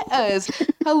you to get us.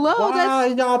 Hello, Why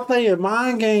y'all playing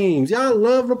mind games? Y'all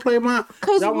love to play mind.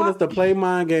 Y'all want us to play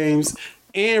mind games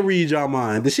and read y'all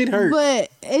mind. The shit hurt.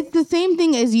 But it's the same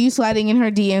thing as you sliding in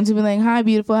her DMs and be like, "Hi,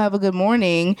 beautiful, have a good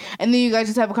morning," and then you guys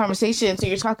just have a conversation. So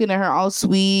you're talking to her all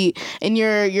sweet, and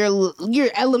you're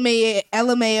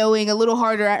LMAOing a little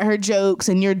harder at her jokes,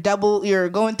 and you're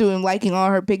going through and liking all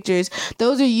her pictures.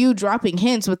 Those are you dropping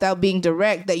hints without being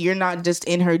direct that you're not just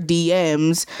in her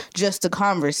DMs just to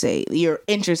conversate. You're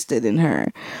interested in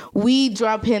her. We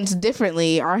drop hints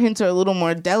differently. Our hints are a little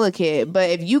more delicate, but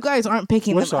if you guys aren't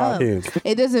picking them up,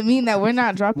 it doesn't mean that we're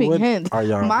not dropping hints.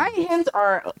 My hints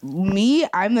are me.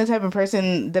 I'm the type of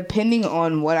person, depending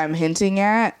on what I'm hinting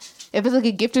at. If it's like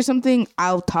a gift or something,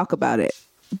 I'll talk about it.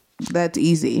 That's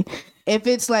easy. If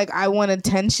it's like I want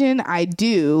attention, I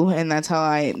do, and that's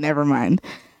how never mind.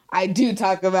 I do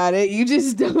talk about it. You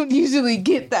just don't usually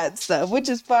get that stuff, which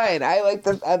is fine. I like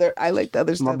the other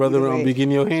stuff. My brother don't be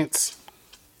getting your hints.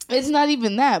 It's not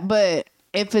even that, but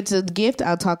if it's a gift,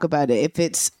 I'll talk about it. If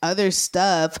it's other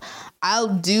stuff,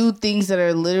 I'll do things that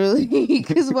are literally...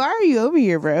 Because why are you over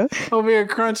here, bro? Over here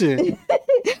crunching.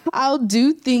 I'll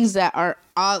do things that are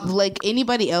like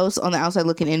anybody else on the outside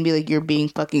looking in be like, you're being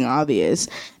fucking obvious.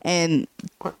 And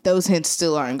those hints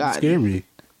still aren't gotten. Scare me.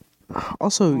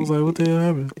 Also, I was like, what the hell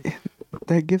happened?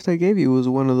 that gift I gave you was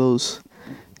one of those...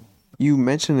 You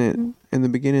mentioned it in the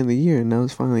beginning of the year, and now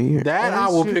it's finally here. That I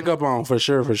will pick up on for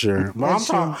sure.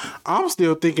 But I'm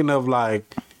still thinking of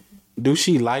like, do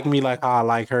she like me like how I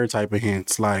like her type of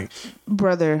hints? Like,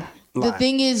 brother, the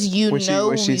thing is,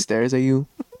 when she stares at you,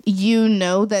 you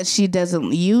know that she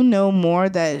doesn't. You know more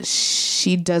that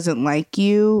she doesn't like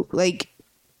you. Like,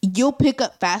 you'll pick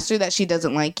up faster that she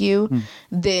doesn't like you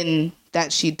than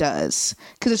that she does.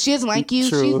 Because if she doesn't like you,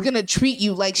 she's gonna treat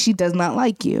you like she does not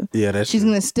like you. Yeah, she's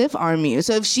gonna stiff arm you.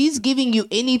 So if she's giving you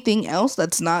anything else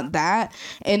that's not that,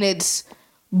 and it's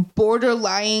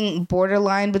borderline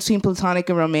between platonic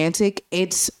and romantic,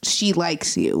 it's she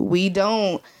likes you. We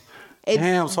don't. I've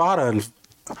been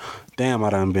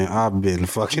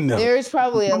fucking up. There's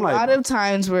probably a lot of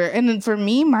times where, and then for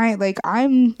me,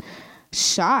 I'm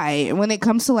shy when it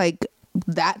comes to like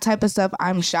that type of stuff.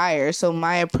 I'm shyer, so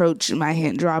my approach, my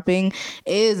hint dropping,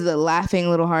 is the laughing a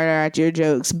little harder at your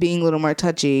jokes, being a little more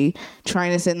touchy,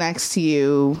 trying to sit next to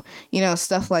you,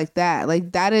 stuff like that.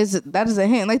 Like that is a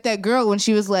hint. Like that girl when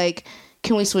she was like,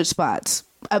 "Can we switch spots?"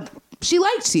 She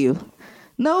likes you.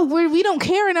 No, we don't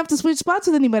care enough to switch spots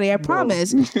with anybody. I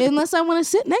promise, unless I want to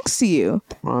sit next to you.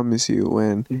 Promise you.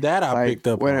 When that I picked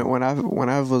up when I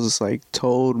was like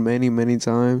told many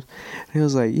times, and he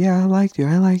was like, "Yeah, I liked you,"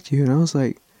 and I was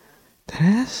like,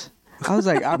 "That's." I was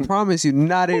like, "I promise you,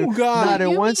 not in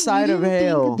one side of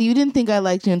hell." You didn't think I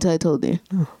liked you until I told you.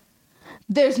 No.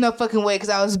 There's no fucking way, because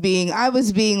I was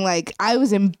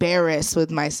embarrassed with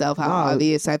myself how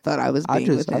obvious I thought I was being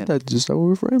with him. I thought just that we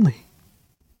were friendly.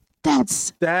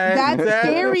 That's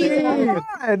scary.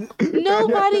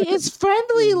 Nobody is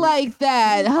friendly like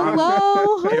that.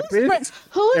 Hello? Who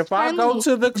is friendly? I go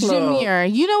to the club,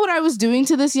 Jameer, you know what I was doing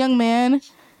to this young man?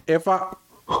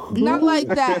 Not like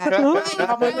that.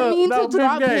 To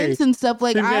drop hints and stuff.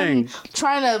 Like, I'm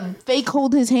trying to fake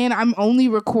hold his hand. I'm only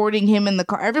recording him in the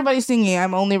car. Everybody's singing.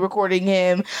 I'm only recording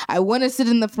him. I want to sit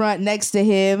in the front next to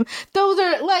him. Those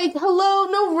are like, hello,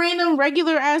 no random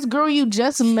regular ass girl you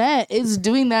just met is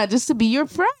doing that just to be your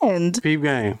friend. Peep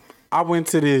game. I went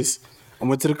to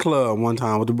the club one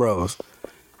time with the bros,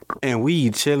 and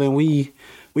we chilling. We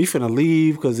finna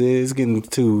leave because it's getting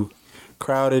too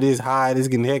crowded. It's hot. It's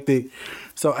getting hectic.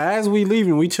 So as we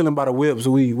leaving, we chilling by the whip.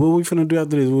 So what we finna do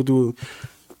after this? We'll do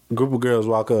a group of girls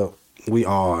walk up. We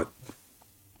all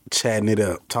chatting it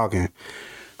up, talking.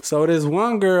 So this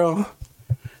one girl,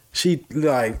 she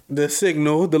like the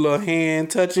signal, the little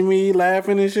hand touching me,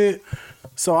 laughing and shit.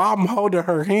 So I'm holding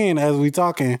her hand as we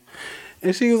talking.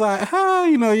 And she was like, "Hi,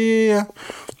 yeah."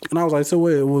 And I was like, so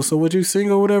what, you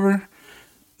single or whatever?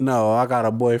 No, I got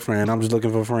a boyfriend. I'm just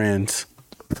looking for friends.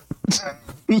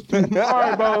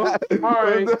 right, bro. All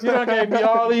right. You done gave me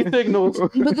all these signals.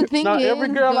 But the thing Now, is, every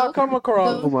girl I come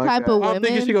across, those type of I'm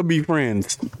thinking she women, gonna be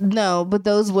friends. no, but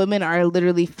those women are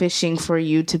literally fishing for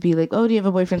you to be like, oh, do you have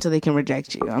a boyfriend, so they can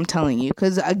reject you. I'm telling you,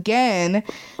 because again,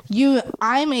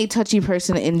 I'm a touchy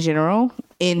person in general.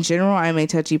 In general, I'm a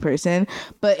touchy person,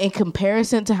 but in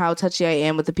comparison to how touchy I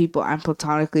am with the people I'm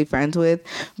platonically friends with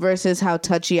versus how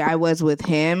touchy I was with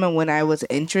him when I was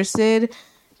interested,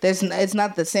 it's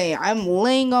not the same. I'm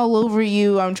laying all over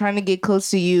you. I'm trying to get close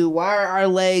to you. Why are our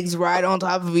legs right on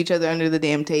top of each other under the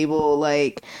damn table?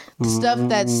 Like, stuff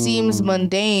that seems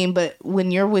mundane, but when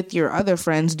you're with your other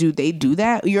friends, do they do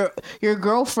that? Your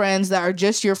girlfriends that are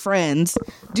just your friends,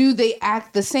 do they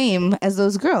act the same as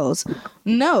those girls?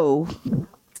 No.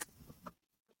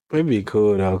 It'd be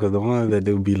cool though, because the ones that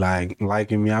do be like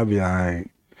liking me, I'll be like,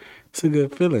 it's a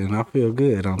good feeling. I feel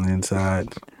good on the inside.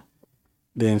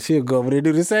 Then she'll go over there and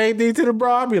do the same thing to the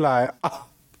bro. I'll be like, oh.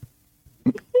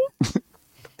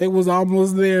 It was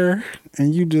almost there,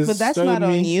 and you just. But that's showed not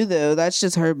me. on you though. That's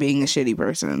just her being a shitty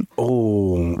person.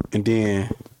 Oh, and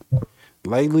then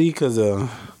lately, because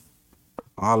of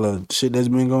all the shit that's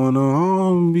been going on, I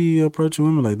don't be approaching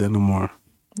women like that no more.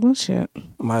 Bullshit.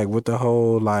 Like with the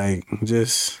whole, like,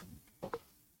 just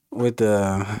with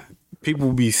the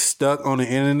people be stuck on the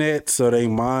internet, so they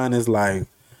mind is like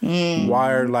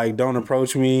wired, like, don't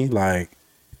approach me, like,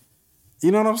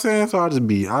 you know what I'm saying? So I just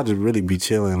really be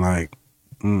chilling, like,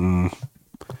 and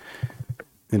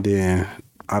then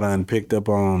I done picked up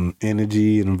on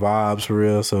energy and vibes for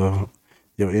real, so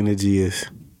your energy is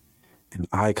in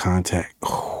eye contact.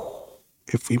 Oh,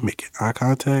 if we make eye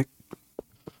contact,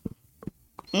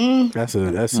 that's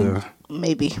a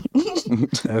Maybe.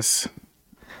 that's.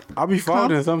 I'll be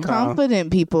folding sometimes.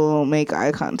 Confident people make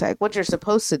eye contact. What you're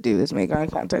supposed to do is make eye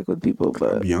contact with people,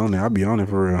 but I'll be on it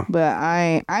for real. But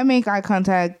I make eye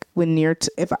contact when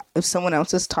if someone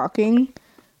else is talking,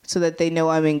 so that they know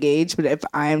I'm engaged. But if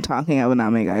I am talking, I would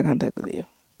not make eye contact with you.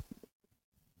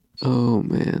 Oh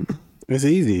man, It's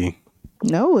easy.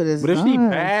 No, it is But if not. she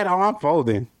bad, I'm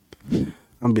folding.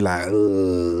 I'm be like,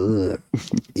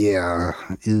 yeah,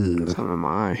 something in my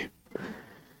eye.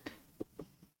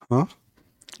 huh?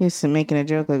 He's making a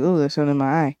joke like, "Ooh, there's something in my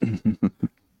eye."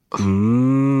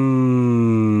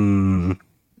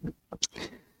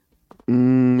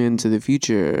 Into the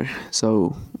future.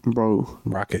 So, bro,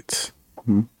 Rockets,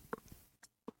 Right.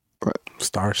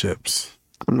 starships,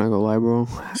 I'm not gonna lie, bro.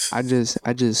 I just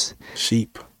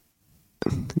sheep.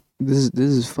 this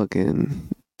is fucking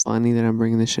funny that I'm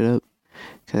bringing this shit up,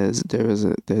 because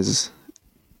there's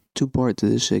two parts to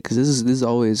this shit, because this is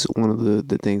always one of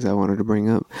the things I wanted to bring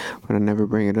up, but I never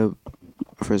bring it up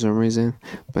for some reason.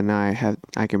 But now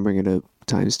I can bring it up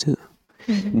times two.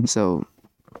 So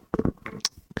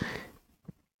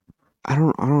I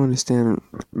don't understand.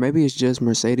 Maybe it's just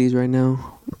Mercedes right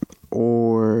now,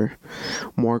 or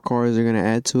more cars are gonna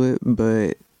add to it.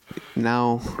 But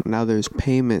now there's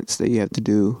payments that you have to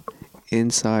do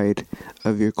inside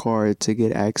of your car to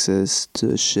get access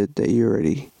to shit that you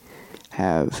already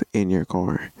have in your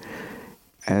car,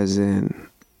 as in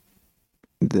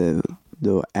the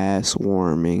ass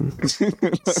warming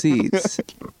seats.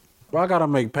 Well, I gotta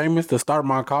make payments to start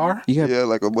my car. You got Yeah,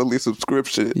 like a monthly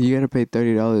subscription. you gotta pay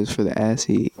 $30 for the ass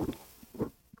heat.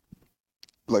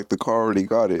 Like the car already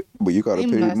got it, but you gotta They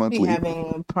pay must monthly. be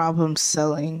having problems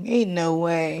selling. Ain't no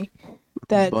way.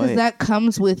 Because But- that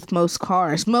comes with most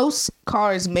cars. Most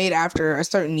cars made after a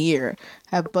certain year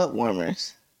have butt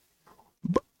warmers.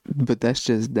 But that's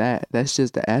just that. That's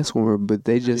just the ass warmer. But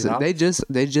they just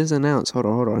announced. Hold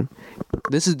on.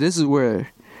 This is where.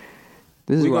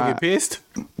 This We is gonna why. get pissed.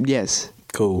 Yes,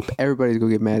 Cool. everybody's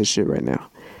gonna get mad as shit right now.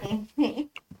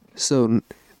 So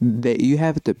that you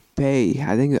have to pay.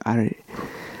 I think I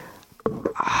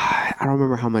don't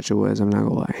remember how much it was. I'm not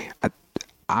gonna lie.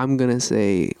 I'm gonna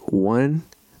say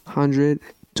 100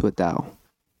 to 1,000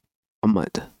 a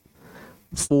month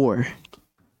for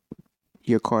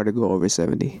your car to go over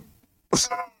 70.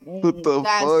 What the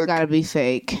That's fuck? gotta be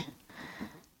fake.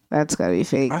 That's gotta be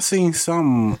fake. I seen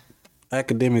some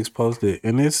academics posted,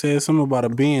 and it said something about a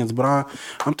Benz, but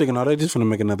I'm thinking, oh, they just want to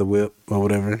make another whip or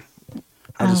whatever.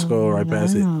 I just scroll right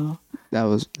past it. Oh, That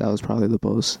was probably the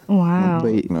post. wow.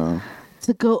 But No,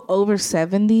 To go over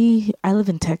 70, I live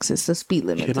in Texas. The speed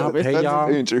limit's Can I over. pay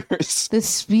y'all dangerous. The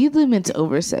speed limit's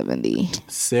over 70.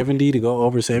 70 to go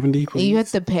over 70? And you have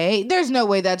Please? to pay. There's no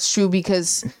way that's true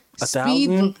because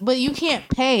 1,000? but you can't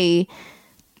pay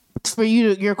for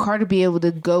your car to be able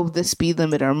to go the speed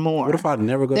limit or more. What if I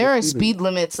never go? There to are speed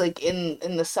limits like in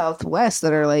the Southwest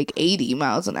that are like 80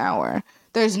 miles an hour.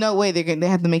 There's no way they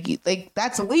have to make you like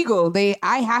that's illegal.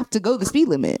 I have to go the speed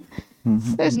limit.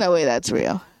 There's no way that's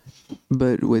real.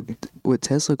 But with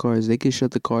Tesla cars, they can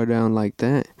shut the car down like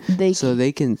that, so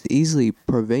they can easily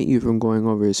prevent you from going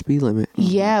over a speed limit.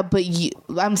 Yeah, but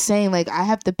I'm saying like I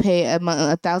have to pay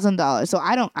 $1,000. So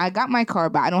I got my car,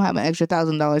 but I don't have an extra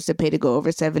 $1,000 to pay to go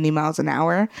over 70 miles an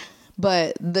hour.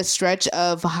 But the stretch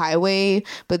of highway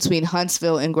between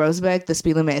Huntsville and Groesbeck, the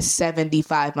speed limit is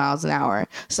 75 miles an hour.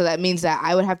 So that means that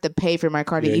I would have to pay for my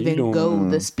car to even go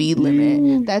the speed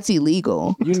limit. That's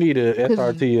illegal. You need a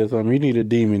SRT or something. You need a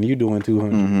demon. You doing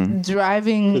 200.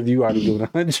 Driving. Because you already doing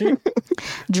 100.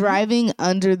 Driving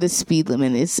under the speed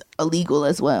limit is illegal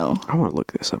as well. I want to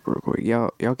look this up real quick.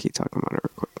 Y'all keep talking about it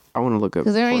real quick. I want to look up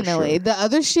because there ain't for no sure. way. The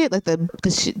other shit, like the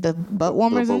butt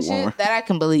warmers and shit, that I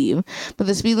can believe. But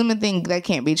the speed limit thing, that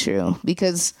can't be true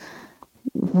because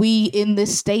we in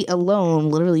this state alone,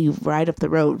 literally ride up the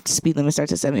road, speed limit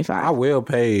starts at 75. I will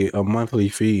pay a monthly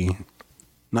fee,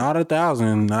 not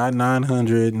 1,000, not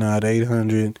 900, not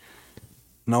 800,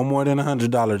 no more than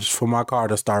 $100 for my car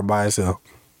to start by itself.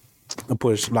 I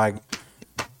push like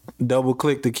double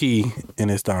click the key and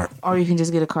it start. Or you can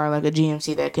just get a car like a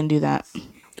GMC that can do that.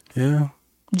 Yeah.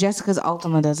 Jessica's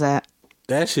Altima does that.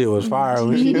 That shit was fire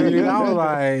when she did it. I was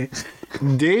like,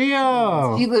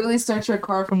 damn. You literally start your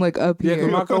car from like up Yeah, here.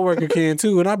 because my coworker can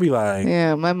too, and I'd be like,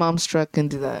 Yeah, my mom's truck can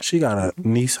do that. she got a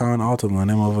Nissan Altima, and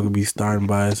that motherfucker be starting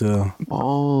by itself.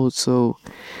 Oh, so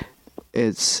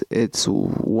it's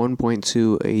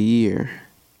 1.2 a year,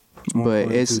 but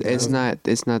 1.2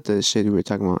 it's not the shit we were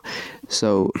talking about.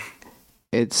 So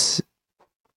it's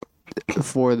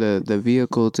for the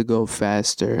vehicle to go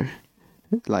faster,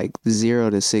 like 0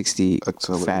 to 60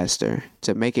 Accelerate. faster,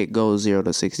 to make it go 0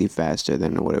 to 60 faster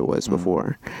than what it was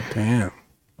before. Damn.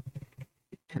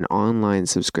 An online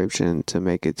subscription to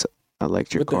make its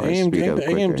electric But the cars speed up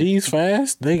quicker. AMG's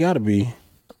fast? They gotta be.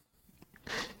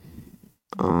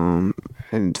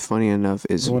 And funny enough,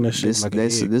 is Doing that shit like an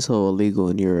egg. this whole illegal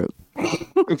in Europe.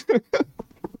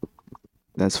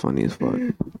 That's funny as fuck.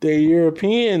 They're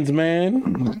Europeans,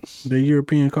 man. They're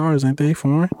European cars, ain't they?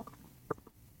 Foreign.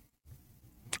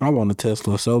 I want a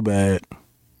Tesla so bad.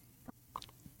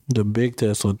 The big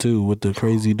Tesla too, with the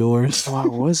crazy doors, Oh, I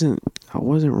wasn't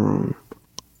wrong.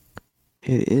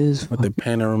 It is. with the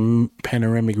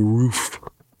panoramic roof.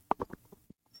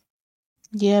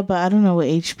 Yeah, but I don't know what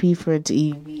HP for its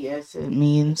EVS it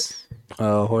means.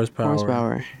 Horsepower.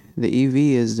 Horsepower. The EV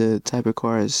is the type of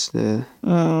cars, the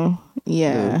Oh,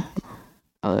 yeah.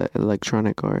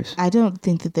 electronic cars. I don't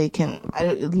think that they can.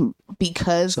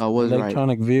 Because So I was right.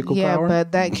 Electronic vehicle yeah, power.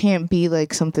 but that can't be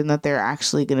like something that they're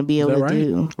actually going to be able that to right?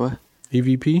 do. What?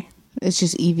 EVP. It's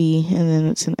just EV and then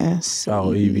it's an S. So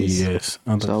Oh, EV. EVs. Yes.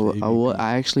 I thought So you said EVP.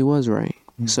 I actually was right.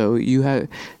 So you had,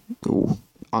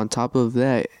 on top of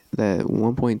that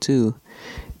 1.2,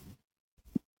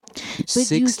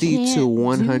 60 can't to do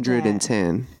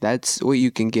 110. That's what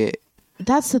you can get.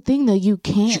 That's the thing, though. You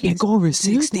can't. You can go over do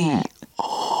 60. that.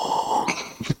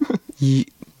 Ye-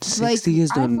 60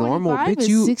 is the normal. I-45 Bitch, is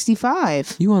you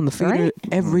 65. you on the feeder Right?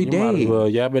 every You might day. as well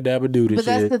yabba dabba do this But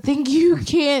that's shit. the thing. You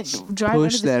can't drive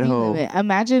Push under the that speed hoe. limit.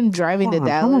 Imagine driving Hold to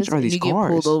on, how Dallas much are and these you get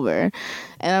cars? pulled over.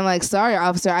 And I'm like, sorry,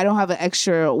 officer, I don't have an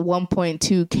extra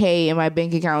 1.2K in my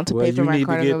bank account to Well, pay for you my need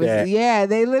car to to get go that. visit. Yeah,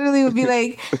 they literally would be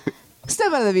like,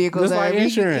 step out of the vehicle. Just sir. like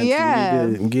insurance. Yeah. You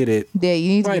need to get it. Yeah, you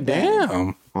need to Like, get that.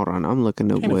 damn. Hold on, I'm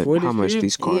looking up Can't afford how this much shit.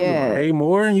 these cars Yeah. are. Pay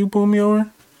more and you pull me over.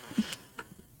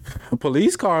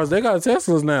 Police cars, they got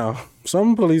Teslas now.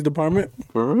 Some police department.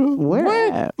 For real? Where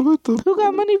at? What the? Who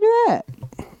got money for that?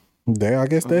 I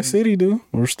guess that city do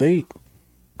or state.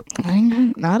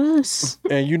 Not us.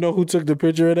 And you know who took the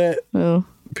picture of that? Oh,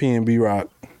 PNB Rock.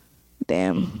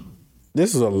 damn.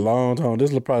 This is a long time.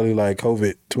 This was probably like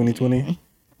COVID 2020.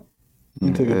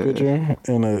 He took a picture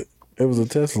and it was a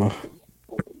Tesla.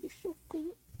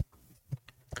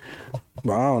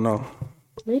 But I don't know.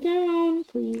 Lay down,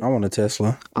 please. I want a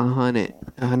Tesla.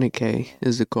 100K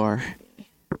is the car.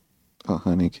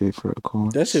 $100K for a car.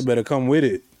 That shit better come with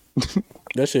it.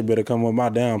 That shit better come with my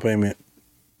down payment.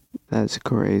 That's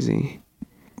crazy.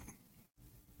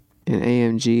 An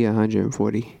AMG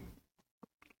 140.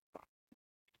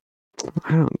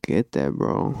 I don't get that,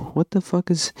 bro. What the fuck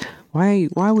is why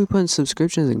are we putting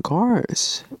subscriptions in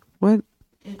cars? What?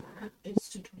 It's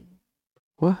 220.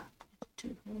 What?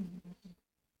 220.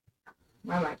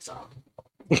 My mic's off.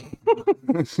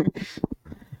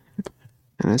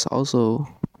 And it's also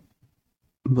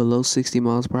below 60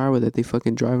 miles per hour that they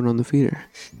fucking driving on the feeder.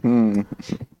 And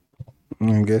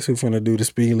guess who finna do the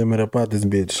speed limit up out this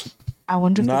bitch? I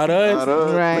wonder if Not it's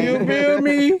us. right. You feel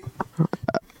me?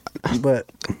 But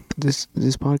This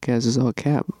podcast is all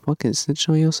cap. Fucking snitch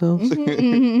on yourselves.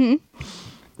 the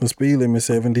speed limit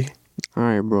 70. All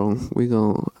right, bro. We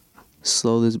gonna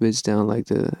slow this bitch down like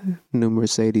the new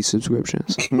Mercedes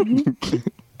subscriptions.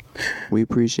 We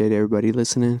appreciate everybody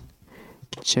listening.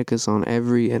 Check us on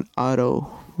every and auto.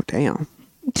 Damn.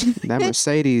 That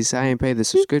Mercedes, I ain't paid the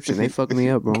subscription. They fucked me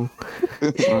up, bro.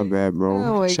 My bad, bro.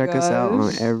 Oh my Check us out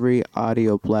on gosh. every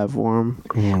audio platform,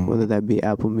 whether that be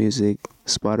Apple Music,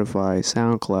 Spotify,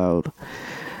 SoundCloud.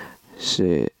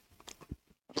 Shit.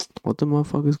 What the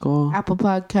motherfuckers called? Apple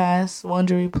Podcasts,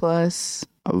 Wondery Plus.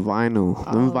 A vinyl.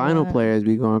 Them Oh, vinyl wow. players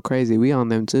be going crazy. We on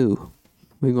them too.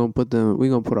 We gonna put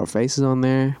our faces on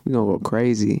there. We gonna go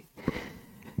crazy.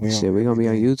 Shit, we gonna be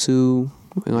on YouTube.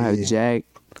 We gonna have Jack.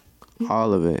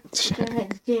 All of it.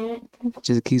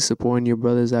 Just keep supporting your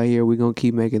brothers out here. We gonna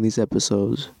keep making these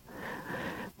episodes.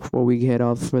 Before we head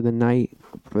off for the night,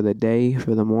 for the day,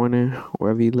 for the morning,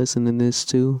 wherever you listening this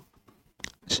to.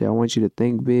 Shit, I want you to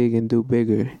think big and do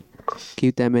bigger.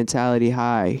 Keep that mentality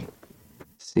high.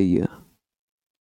 See ya.